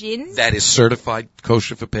 Gin? That is certified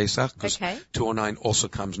kosher for Pesach, because Okay. 209 also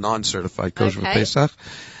comes non-certified kosher for Pesach.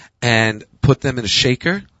 And put them in a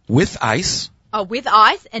shaker with ice. Oh, with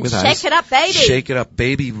ice, and shake it up, baby. Shake it up,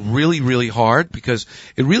 baby, really, really hard, because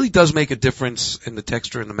it really does make a difference in the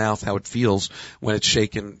texture in the mouth, how it feels when it's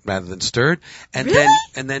shaken rather than stirred. And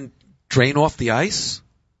then drain off the ice,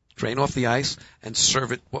 and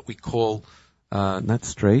serve it what we call, not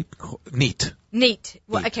straight, neat. Neat.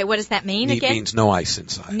 Well, okay, what does that mean neat again? Neat means no ice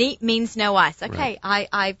inside. Neat means no ice. Okay,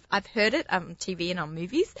 right. I've heard it on TV and on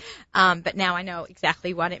movies, but now I know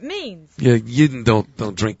exactly what it means. Yeah, you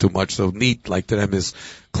don't drink too much, so neat, like to them, is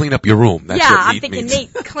clean up your room. That's yeah, what neat I'm thinking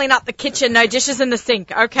means. Neat, clean up the kitchen, no dishes in the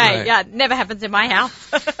sink. Okay, right. Yeah, never happens in my house.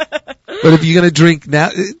 But if you're going to drink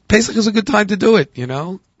now, Pesach is a good time to do it, Yeah,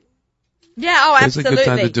 oh, absolutely. It's a good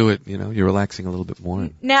time to do it, you're relaxing a little bit more.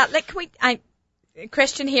 Now, a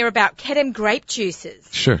question here about Kedem grape juices.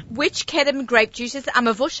 Sure. Which Kedem grape juices are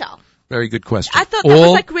mavushal? Very good question. I thought that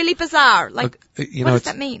was really bizarre. What does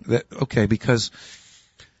that mean? Because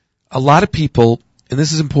a lot of people, and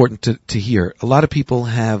this is important to hear, a lot of people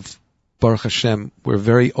have, Baruch Hashem, we're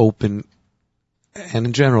very open, and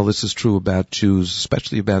in general this is true about Jews,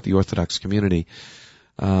 especially about the Orthodox community.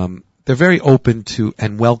 They're very open to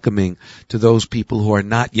and welcoming to those people who are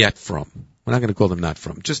not yet from. We're not going to call them not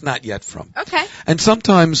from, just not yet from. Okay. And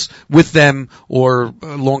sometimes with them or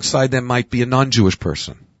alongside them might be a non-Jewish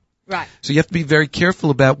person. Right. So you have to be very careful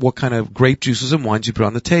about what kind of grape juices and wines you put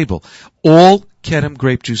on the table. All Kedem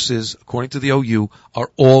grape juices, according to the OU, are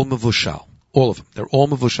all mevushal. All of them. They're all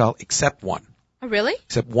mevushal except one. Oh, really?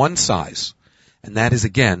 Except one size. And that is,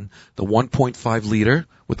 again, the 1.5 liter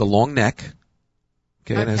with the long neck.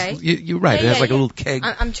 Okay. And Okay. you're right. Yeah, it has yeah, like yeah. a little keg.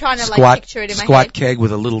 I'm trying to picture it in my Squat head. keg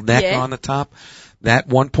with a little neck Yeah. on the top. That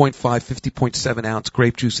 1.5, 50.7 ounce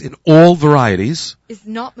grape juice in all varieties Is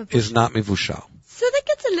not mevushal. is not mevushal. So that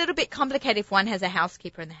gets a little bit complicated if one has a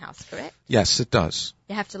housekeeper in the house, correct? Yes, it does.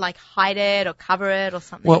 You have to hide it or cover it or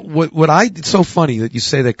something. Well, it's so funny that you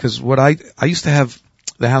say that because I used to have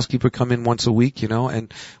the housekeeper come in once a week,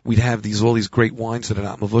 and we'd have all these great wines that are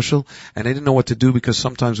not mevushal, and I didn't know what to do because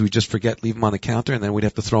sometimes we just forget, leave them on the counter, and then we'd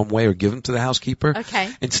have to throw them away or give them to the housekeeper.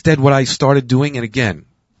 Okay. Instead, what I started doing, and again,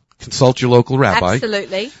 consult your local rabbi.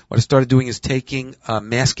 Absolutely. What I started doing is taking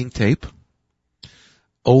masking tape,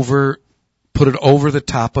 put it over the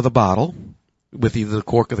top of the bottle with either the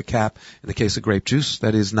cork or the cap. In the case of grape juice,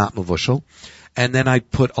 that is not mevushal, and then I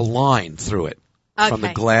put a line through it from the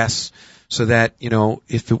Okay. glass, so that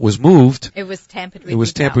if it was moved, It was tampered with. it was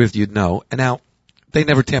you'd tampered know. with. You'd know. And now they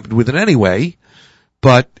never tampered with it anyway.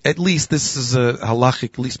 But at least this is a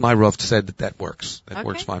halachic. At least my Rav said that works. That Okay.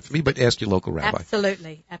 works fine for me. But ask your local rabbi.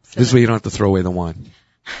 Absolutely. This is where you don't have to throw away the wine.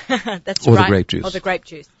 That's Or the right. grape juice. Or the grape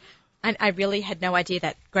juice. And I really had no idea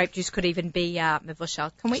that grape juice could even be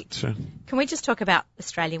mevushal. Sure. Can we just talk about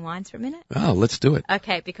Australian wines for a minute? Oh, let's do it.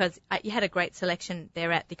 Okay, because you had a great selection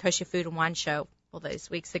there at the Kosher Food and Wine Show all those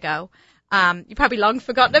weeks ago. You probably long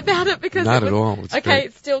forgotten about it because Not at all. It's okay, great.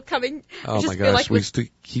 it's still coming. I Oh just my feel gosh, like we still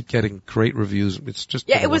keep getting great reviews. It's just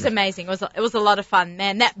yeah, it was amazing. It was a lot of fun,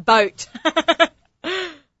 man. That boat.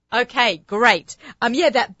 Okay, great. Yeah,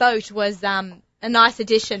 that boat was a nice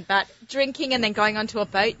addition, but drinking and then going onto a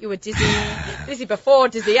boat, you were dizzy before,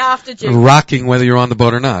 dizzy after. rocking whether you're on the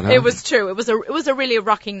boat or not. Huh? It was true. It was a really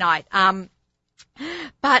rocking night.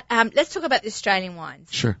 But let's talk about the Australian wines.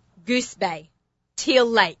 Sure. Goose Bay, Teal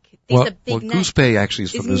Lake. These are big names. Goose Bay actually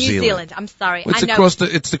is It's from New Zealand. I'm sorry. It's I know. across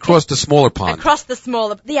the smaller pond. Across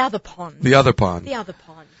the other pond. The other pond. The other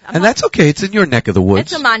pond. And that's okay. It's in your neck of the woods.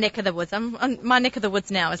 It's in my neck of the woods. My neck of the woods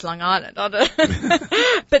now is Long Island.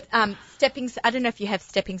 But I don't know if you have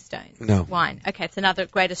Stepping Stones No. wine. Okay, it's another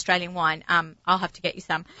great Australian wine. I'll have to get you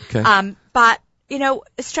some. Okay. But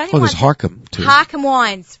Australian Oh, wines. there's Harkham too. Harkham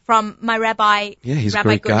wines from my rabbi. Yeah, he's a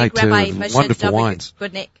Rabbi great guy, Goodnick, too. Rabbi Moshe Wonderful W. wines.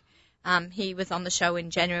 Goodnick. He was on the show in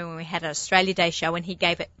January when we had an Australia Day show, and he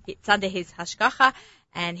gave it's under his hashgacha,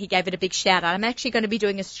 and he gave it a big shout out. I'm actually going to be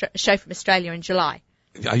doing a show from Australia in July.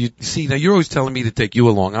 See, now you're always telling me to take you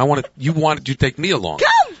along. You wanted you to take me along.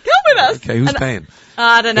 Come with us. Okay, who's paying?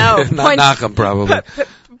 I don't know. Not Nachum, probably.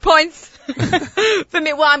 Points for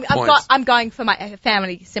me. Well, Points. I'm going for my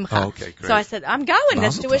family simcha. Oh, okay, great. So I said I'm going.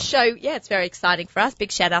 Let's Mazel do a tov. show. Yeah, it's very exciting for us.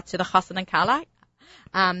 Big shout out to the Chassan and Carla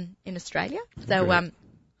in Australia. So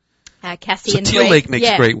Great. Cassie So and Teal Greg, Lake makes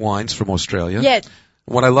yeah. great wines from Australia. Yeah.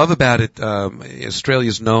 What I love about it, Australia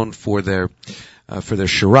is known for their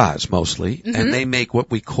Shiraz mostly, Mm-hmm. and they make what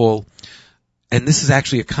we call, and this is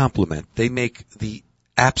actually a compliment, they make the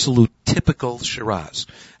absolute typical Shiraz.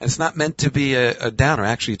 And it's not meant to be a downer.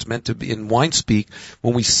 Actually, it's meant to be, in wine speak,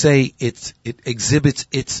 when we say it exhibits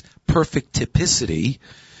its perfect typicity.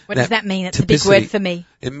 What does that mean? It's a big word for me.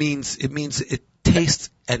 It means it tastes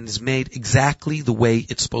and is made exactly the way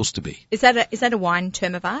it's supposed to be. Is that a wine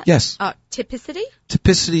term of art? Yes. Typicity?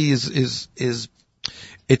 Typicity is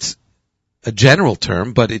it's a general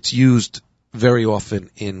term, but it's used very often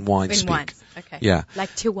in wine In speak. wines. Okay. Yeah. Like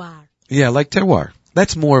terroir. Yeah, like terroir.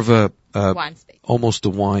 That's more of a Wine speak. almost a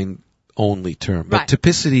wine only term. But Right.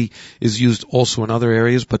 typicity is used also in other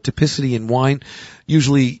areas, but typicity in wine,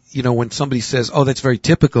 usually, when somebody says, oh, that's very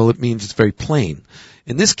typical, it means it's very plain.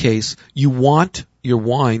 In this case, you want your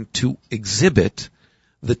wine to exhibit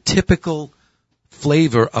the typical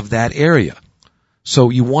flavor of that area. So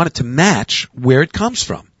you want it to match where it comes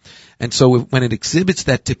from. And so when it exhibits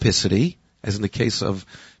that typicity, as in the case of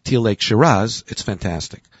Teal Lake Shiraz, it's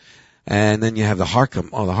fantastic. And then you have the Harkham.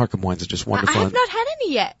 Oh, the Harkham wines are just wonderful. I have not had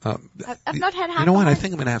any yet. I've not had You know what? I Harkham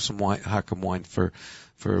think I'm going to have some Harkham wine for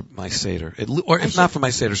my Seder. Or if not for my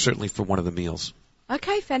Seder, certainly for one of the meals.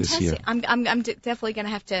 Okay, year. fantastic. I'm definitely going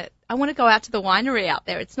to have to. I want to go out to the winery out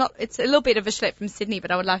there. It's a little bit of a schlep from Sydney,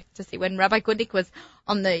 but I would like to see. When Rabbi Goodnick was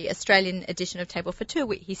on the Australian edition of Table for Two,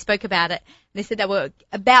 he spoke about it. And they said they were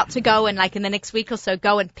about to go and in the next week or so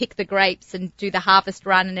go and pick the grapes and do the harvest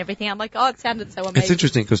run and everything. I'm like, oh, it sounded so amazing. It's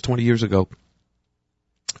interesting because 20 years ago,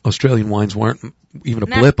 Australian wines weren't even a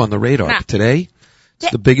No. blip on the radar. No. Today,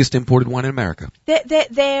 it's the biggest imported wine in America.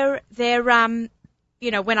 They're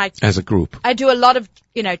when as a group. I do a lot of,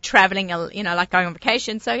 traveling, like going on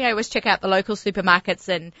vacation. So, I always check out the local supermarkets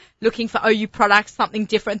and looking for OU products, something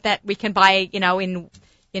different that we can buy, in,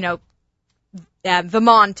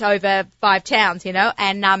 Vermont over 5 towns,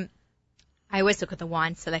 and, I always look at the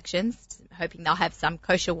wine selections, hoping they'll have some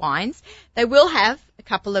kosher wines. They will have a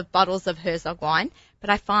couple of bottles of Herzog wine, but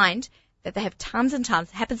I find that they have tons and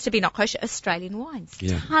tons, happens to be not kosher, Australian wines.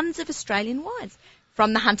 Yeah. Tons of Australian wines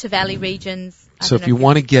from the Hunter Valley regions. So if you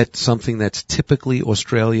want to get something that's typically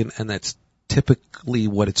Australian and that's typically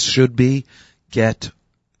what it should be, get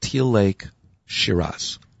Teal Lake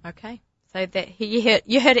Shiraz. Okay. So you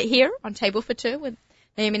heard it here on Table for Two with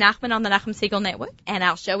Naomi Nachman on the Nachum Segal Network, and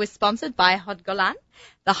our show is sponsored by Hod Golan,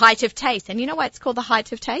 the Height of Taste. And you know why it's called the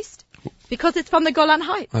Height of Taste? Because it's from the Golan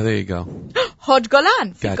Heights. Oh, there you go. Hod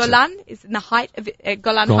Golan. Gotcha. Golan is in the height of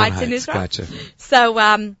Golan Heights in Israel. Gotcha.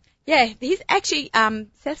 So, he's actually,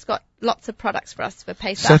 Seth's got lots of products for us for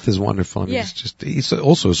Pesach. Seth is wonderful. I mean, Yeah. he's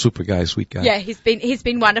also a super guy, sweet guy. Yeah, he's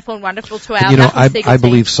been wonderful to our And, Nachum Segal I team.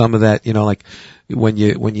 believe some of that, like when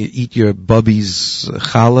you eat your bubby's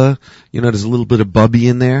challah, there's a little bit of bubby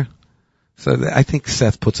in there. So I think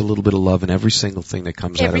Seth puts a little bit of love in every single thing that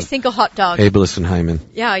comes out Every of single hot dog. Abelus and Hyman.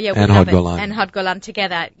 Yeah, we and love Hod it. Golan. And Hod Golan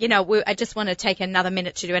together. I just want to take another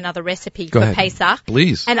minute to do another recipe Go for ahead. Pesach.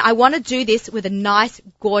 Please. And I want to do this with a nice,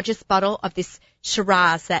 gorgeous bottle of this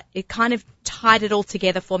Shiraz that it kind of tied it all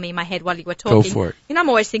together for me in my head while you were talking. Go for it. I'm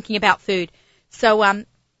always thinking about food. So,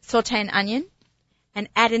 saute an onion and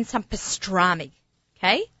add in some pastrami.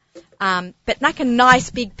 Okay? But like a nice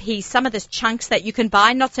big piece, some of the chunks that you can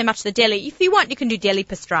buy, not so much the deli. If you want, you can do deli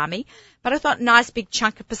pastrami. But I thought nice big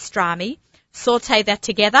chunk of pastrami, saute that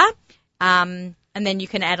together, and then you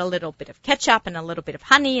can add a little bit of ketchup and a little bit of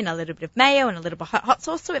honey and a little bit of mayo and a little bit of hot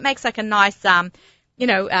sauce. So it makes like a nice, not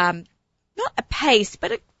a paste,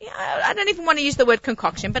 but I don't even want to use the word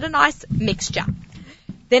concoction, but a nice mixture.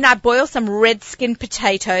 Then I boil some red skin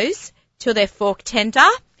potatoes till they're fork tender,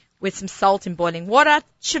 with some salt and boiling water.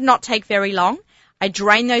 Should not take very long. I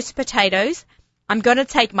drain those potatoes. I'm going to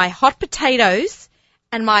take my hot potatoes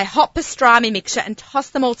and my hot pastrami mixture and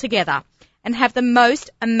toss them all together and have the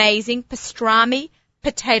most amazing pastrami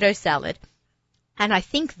potato salad. And I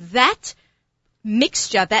think that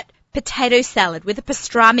mixture, that potato salad with the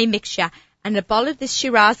pastrami mixture and a bottle of this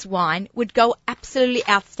Shiraz wine would go absolutely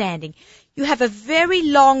outstanding. You have a very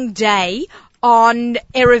long day on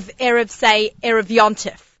Erev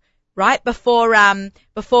Yontif. Right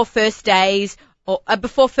before first days or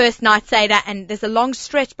before first night Seder, and there's a long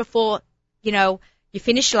stretch before you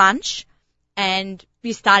finish lunch and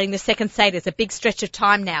you're starting the second Seder. It's a big stretch of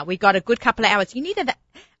time now. We got a good couple of hours. You need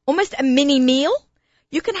almost a mini meal.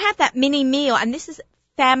 You can have that mini meal, and this is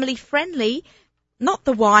family friendly. Not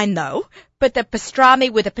the wine though, but the pastrami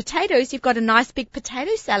with the potatoes. You've got a nice big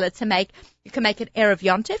potato salad to make. You can make it Erev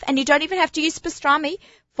Yontif, and you don't even have to use pastrami.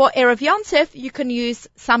 For Erev Yontif, you can use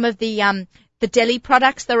some of the deli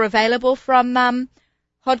products that are available from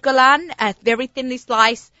Hod Golan, very thinly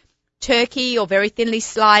sliced turkey or very thinly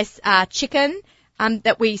sliced chicken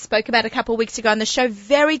that we spoke about a couple of weeks ago on the show.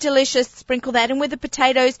 Very delicious. Sprinkle that in with the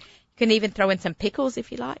potatoes. You can even throw in some pickles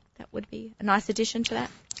if you like. That would be a nice addition to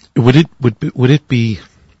that. Would it be,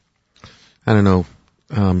 I don't know,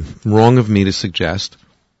 wrong of me to suggest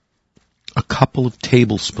a couple of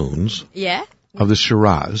tablespoons Yeah. of the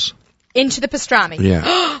Shiraz Into the pastrami.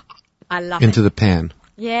 Yeah. I love into it. the pan?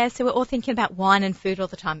 Yeah, so we're all thinking about wine and food all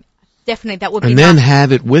the time. Definitely, that would be And then nice.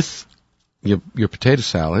 have it with your potato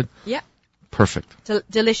salad. Yep. Perfect.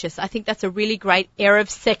 Delicious. I think that's a really great Erev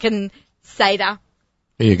second Seder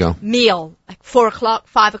There you go. meal, like 4 o'clock,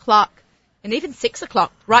 5 o'clock, and even 6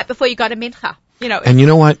 o'clock, right before you go to Mincha. And you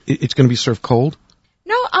know what? It's going to be served cold?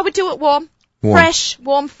 No, I would do it warm. Warm. Fresh,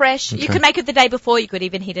 warm, fresh. Okay. You could make it the day before. You could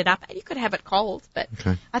even heat it up. You could have it cold, but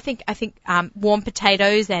Okay. I think warm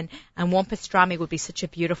potatoes and warm pastrami would be such a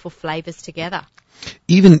beautiful flavors together.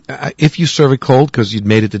 Even if you serve it cold because you'd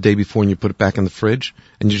made it the day before and you put it back in the fridge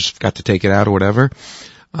and you just forgot to take it out or whatever,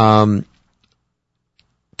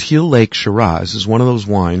 Teal Lake Shiraz is one of those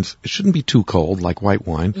wines. It shouldn't be too cold like white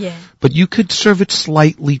wine. Yeah. But you could serve it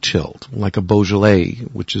slightly chilled, like a Beaujolais,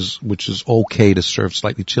 which is okay to serve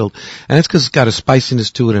slightly chilled. And that's because it's got a spiciness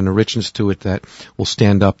to it and a richness to it that will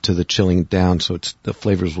stand up to the chilling down, so the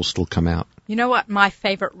flavors will still come out. You know what my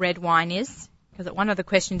favorite red wine is? Because one of the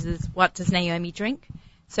questions is, what does Naomi drink?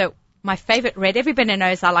 So my favorite red, everybody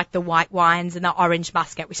knows I like the white wines and the orange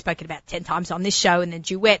muscat. We've spoken about 10 times on this show, and the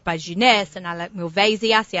Duet by Jeunesse, and I like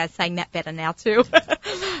Milvasia. See, I'm saying that better now too.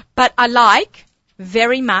 But I like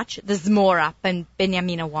very much the Zmora and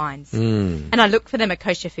Benjamina wines. And I looked for them at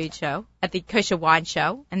Kosher Food Show, at the Kosher Wine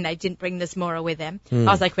Show, and they didn't bring the Zmora with them. I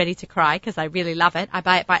was like ready to cry because I really love it. I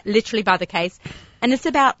buy it literally by the case, and it's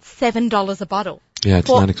about $7 a bottle. Yeah, it's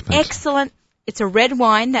not expensive. Excellent. It's a red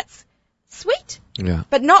wine that's sweet. Yeah.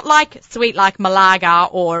 But not like sweet like Malaga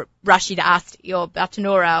or Rashid Asti or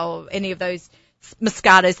Batanora or any of those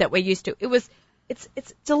Moscatos that we're used to. It's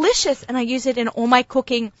delicious, and I use it in all my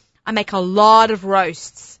cooking. I make a lot of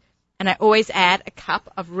roasts, and I always add a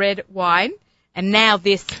cup of red wine, and now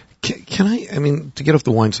this. Can I mean, to get off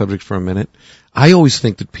the wine subject for a minute, I always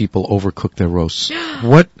think that people overcook their roasts.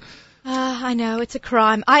 What? I know, it's a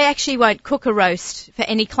crime. I actually won't cook a roast for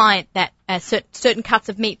any client that certain cuts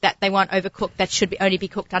of meat that they want overcooked that should only be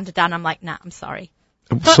cooked underdone. I'm like, nah, I'm sorry.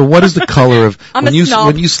 So what is the color of when you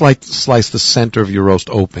slice the center of your roast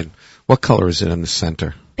open? What color is it in the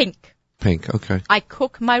center? Pink. Pink, okay. I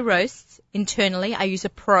cook my roasts internally. I use a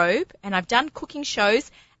probe, and I've done cooking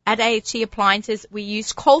shows at AHC Appliances. We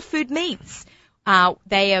use Cold Food Meats.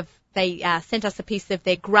 They sent us a piece of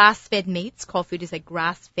their grass-fed meats. Cold Food is a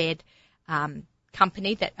grass-fed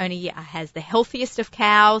company that only has the healthiest of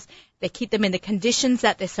cows. They keep them in the conditions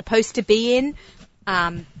that they're supposed to be in.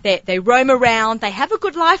 They roam around. They have a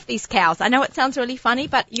good life, these cows. I know it sounds really funny,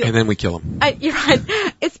 but and then we kill them. You're right.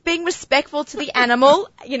 It's being respectful to the animal,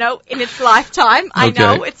 in its lifetime. I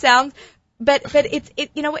know it sounds, but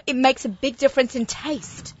it makes a big difference in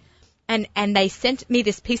taste. And they sent me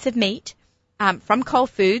this piece of meat from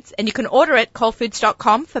Cold Foods, and you can order it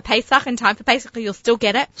coldfoods.com for Pesach. In time for Pesach, you'll still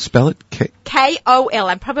get it. Spell it. K-O-L.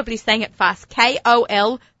 I'm probably saying it fast.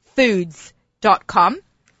 K-O-L foods.com.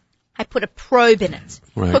 I put a probe in it.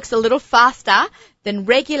 Right. Cooks a little faster than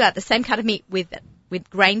the same cut of meat with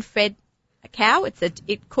grain-fed cow.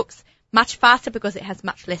 It cooks much faster because it has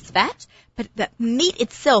much less fat. But the meat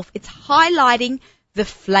itself, it's highlighting the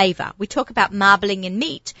flavor. We talk about marbling in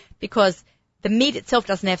meat because the meat itself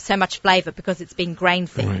doesn't have so much flavor because it's been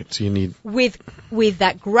grain-fed. Right, so you need... With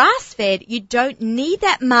that grass-fed, you don't need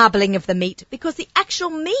that marbling of the meat because the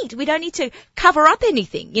actual meat, we don't need to cover up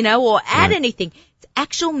anything, or add anything. It's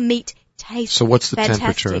actual meat tastes So what's the fantastic.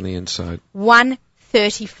 temperature on the inside?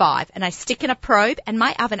 135. And I stick in a probe, and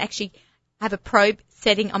my oven actually, I have a probe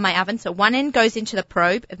setting on my oven. So one end goes into the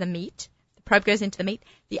probe of the meat. The probe goes into the meat.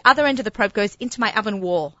 The other end of the probe goes into my oven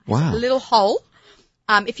wall. Wow. It's a little hole.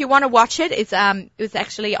 If you want to watch it, it was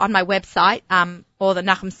actually on my website, or the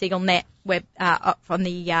Nachum Segal Net web, on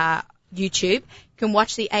the YouTube. You can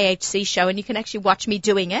watch the AHC show, and you can actually watch me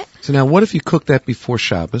doing it. So now, what if you cook that before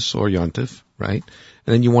Shabbos or Yontif, right?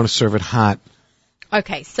 And then you want to serve it hot.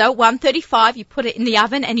 Okay, so 135, you put it in the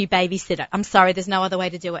oven and you babysit it. I'm sorry, there's no other way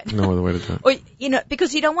to do it. No other way to do it. Or,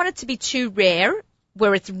 because you don't want it to be too rare,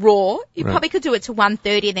 where it's raw. You probably could do it to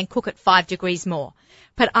 130 and then cook it 5 degrees more.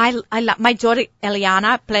 But I love my daughter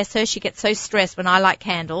Eliana, bless her, she gets so stressed when I light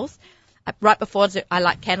candles. Right before I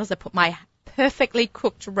light candles, I put my perfectly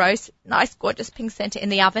cooked roast, nice, gorgeous pink center in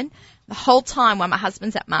the oven. The whole time while my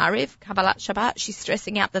husband's at Ma'ariv, Kabbalat Shabbat, she's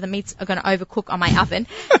stressing out that the meats are going to overcook on my oven.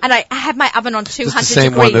 And I have my oven on 200 degrees. It's the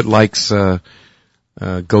same one that likes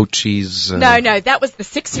goat cheese. No, that was the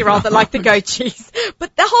 6-year-old that liked the goat cheese.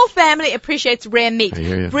 But the whole family appreciates rare meat. I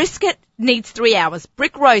hear you. Brisket needs 3 hours.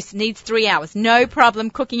 Brick roast needs 3 hours. No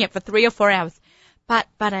problem cooking it for 3 or 4 hours. But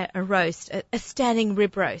a roast, a standing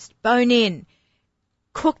rib roast, bone in,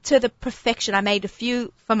 cooked to the perfection. I made a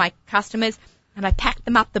few for my customers, and I packed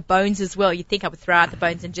them up, the bones as well. You'd think I would throw out the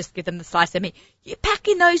bones and just give them the slice of meat. You pack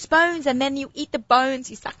in those bones, and then you eat the bones.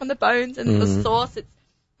 You suck on the bones and the sauce.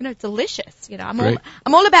 It's delicious.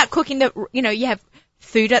 I'm all about cooking that. You have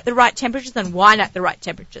food at the right temperatures and wine at the right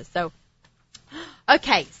temperatures. So,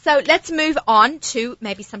 okay, so let's move on to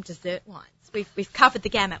maybe some dessert wines. We've covered the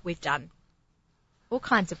gamut. We've done all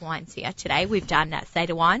kinds of wines here today. We've done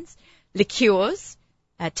Seder wines, liqueurs,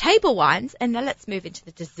 table wines, and now let's move into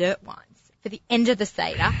the dessert wines for the end of the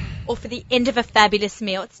Seder or for the end of a fabulous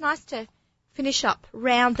meal. It's nice to finish up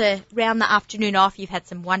round the afternoon off. You've had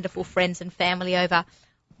some wonderful friends and family over.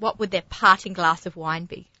 What would their parting glass of wine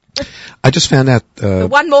be? I just found out...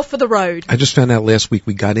 one more for the road. I just found out last week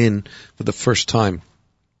we got in for the first time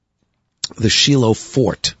the Shiloh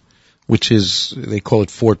Fort, which is, they call it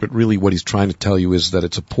Fort, but really what he's trying to tell you is that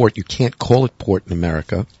it's a port. You can't call it port in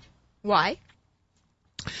America. Why?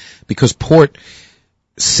 Because port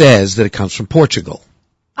says that it comes from Portugal.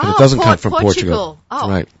 But it doesn't come from Portugal. Oh,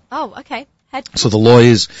 right. Oh, okay. So the law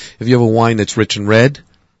is, if you have a wine that's rich and red,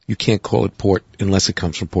 you can't call it port unless it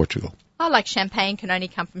comes from Portugal. Oh, like champagne can only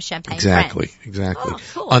come from Champagne, Exactly, France. exactly. Oh,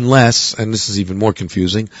 cool. Unless, and this is even more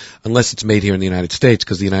confusing, unless it's made here in the United States,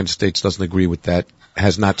 because the United States doesn't agree with that,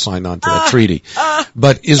 has not signed on to that treaty.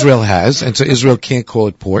 But Israel has, and so Israel can't call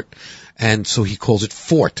it port, and so he calls it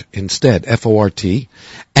Fort instead, F-O-R-T,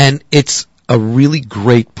 and it's a really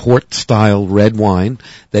great port-style red wine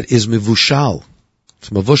that is mevushal.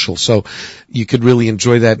 It's mevushal, so you could really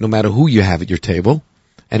enjoy that no matter who you have at your table.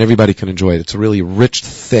 And everybody can enjoy it. It's a really rich,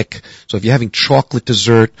 thick. So if you're having chocolate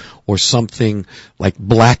dessert or something like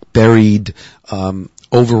blackberried,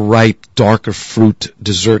 overripe, darker fruit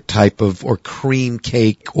dessert type of, or cream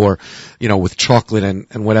cake, or with chocolate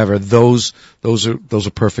and whatever, those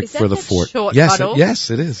are perfect for the Fort. Short yes, bottle? Yes,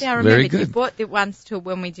 it is. Yeah, I remember very good. you bought it once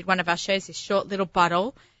when we did one of our shows. This short little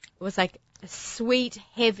bottle. It was like a sweet,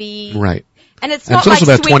 heavy. Right. And it's and not it's also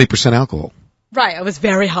like about 20% alcohol. Right, it was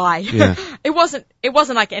very high. Yeah. It wasn't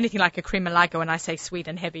like anything like a creme malaga when I say sweet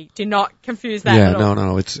and heavy. Do not confuse that at all.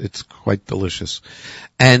 No, it's quite delicious.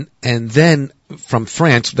 And then from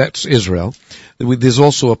France, that's Israel, there's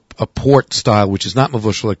also a port style which is not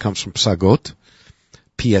mevushal, it comes from Psagot,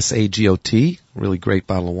 P-S-A-G-O-T, really great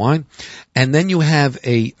bottle of wine. And then you have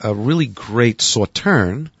a really great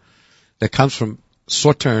Sauterne that comes from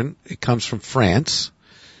Sauterne, it comes from France.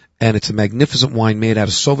 And it's a magnificent wine made out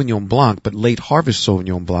of Sauvignon Blanc, but late harvest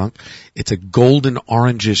Sauvignon Blanc. It's a golden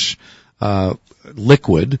orangish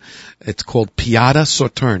liquid. It's called Piada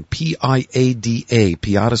Sauterne, P-I-A-D-A,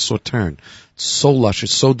 Piada Sauterne. It's so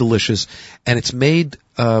luscious, so delicious, and it's made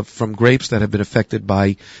from grapes that have been affected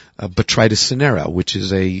by Botrytis cinerea, which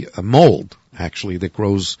is a mold actually that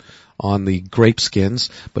grows on the grape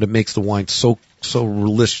skins, but it makes the wine so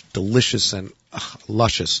delicious and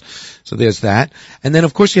luscious. So there's that. And then,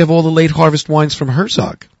 of course, you have all the late harvest wines from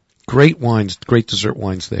Herzog. Great wines, great dessert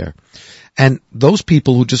wines there. And those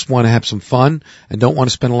people who just want to have some fun and don't want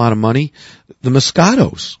to spend a lot of money, the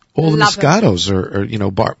Moscatos. All the Moscatos are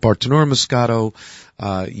Bartonura Moscato.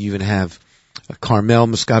 You even have Carmel,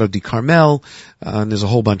 Moscato di Carmel, and there's a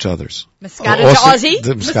whole bunch of others. Moscato d'Aussie.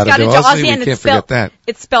 The Moscato d'Aussie, we can't forget that.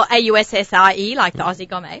 It's spelled A-U-S-S-I-E, like the Aussie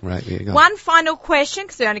Gourmet. Right, there you go. One final question,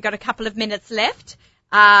 because we only got a couple of minutes left.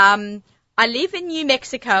 I live in New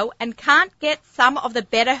Mexico and can't get some of the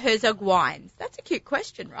better Herzog wines. That's a cute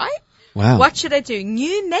question, right? Wow. What should I do?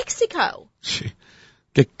 New Mexico.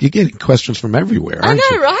 You're getting questions from everywhere, aren't you?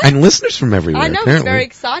 I know, right? And listeners from everywhere, I know, apparently. it's very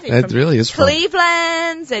exciting. That really is fun.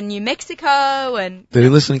 Cleveland and New Mexico and... Do they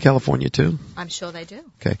listen in California too? I'm sure they do.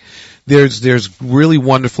 Okay. There's really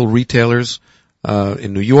wonderful retailers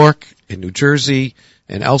in New York, in New Jersey,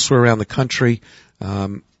 and elsewhere around the country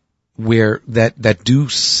where that do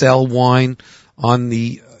sell wine on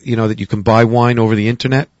the, that you can buy wine over the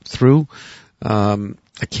internet through.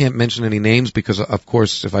 I can't mention any names because, of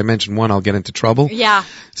course, if I mention one, I'll get into trouble. Yeah.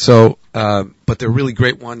 So, but they're really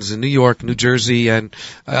great ones in New York, New Jersey, and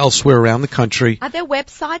elsewhere around the country. Are there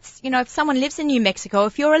websites, if someone lives in New Mexico,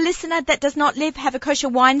 if you're a listener that does not have a kosher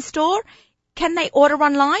wine store, can they order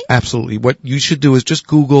online? Absolutely. What you should do is just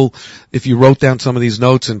Google, if you wrote down some of these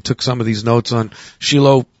notes and took some of these notes on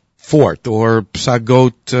Shiloh Fort or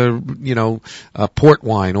Psagot, port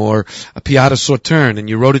wine or a Piada Sauterne, and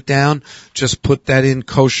you wrote it down, just put that in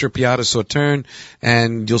kosher Piada Sauterne,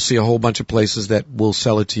 and you'll see a whole bunch of places that will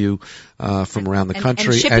sell it to you from around the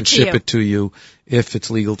country and ship it to you if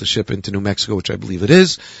it's legal to ship into New Mexico, which I believe it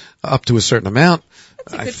is, up to a certain amount.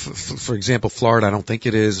 For example, Florida, I don't think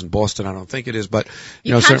it is, and Boston, I don't think it is, but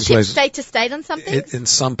you can't certain ship places, state to state on something. In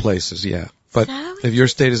some places, yeah. But if your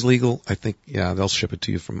state is legal, I think, they'll ship it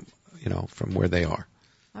to you from where they are.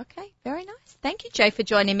 Okay, very nice. Thank you, Jay, for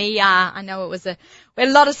joining me. I know it was a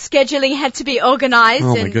lot of scheduling had to be organized.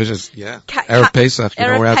 Oh my goodness, yeah. Erev Pesach,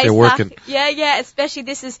 we're out there working. Yeah, especially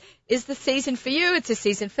this is the season for you. It's a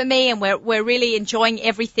season for me, and we're really enjoying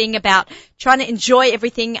everything trying to enjoy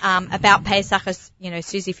everything, about Pesach. As,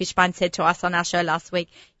 Susie Fishbein said to us on our show last week,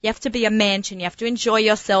 you have to be a mensch and you have to enjoy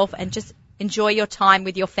yourself and just enjoy your time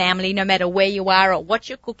with your family, no matter where you are or what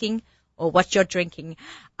you're cooking or what you're drinking.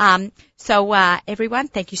 So everyone,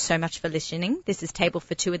 thank you so much for listening. This is Table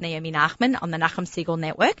for Two with Naomi Nachman on the Nachum Segal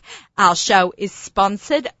Network. Our show is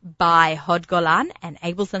sponsored by Hod Golan and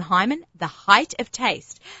Abels and Hyman, The Height of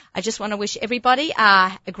Taste. I just want to wish everybody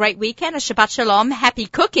a great weekend, a Shabbat Shalom, happy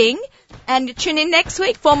cooking, and tune in next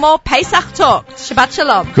week for more Pesach talk. Shabbat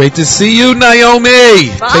Shalom. Great to see you, Naomi.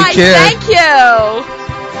 Bye. Take care. Thank you.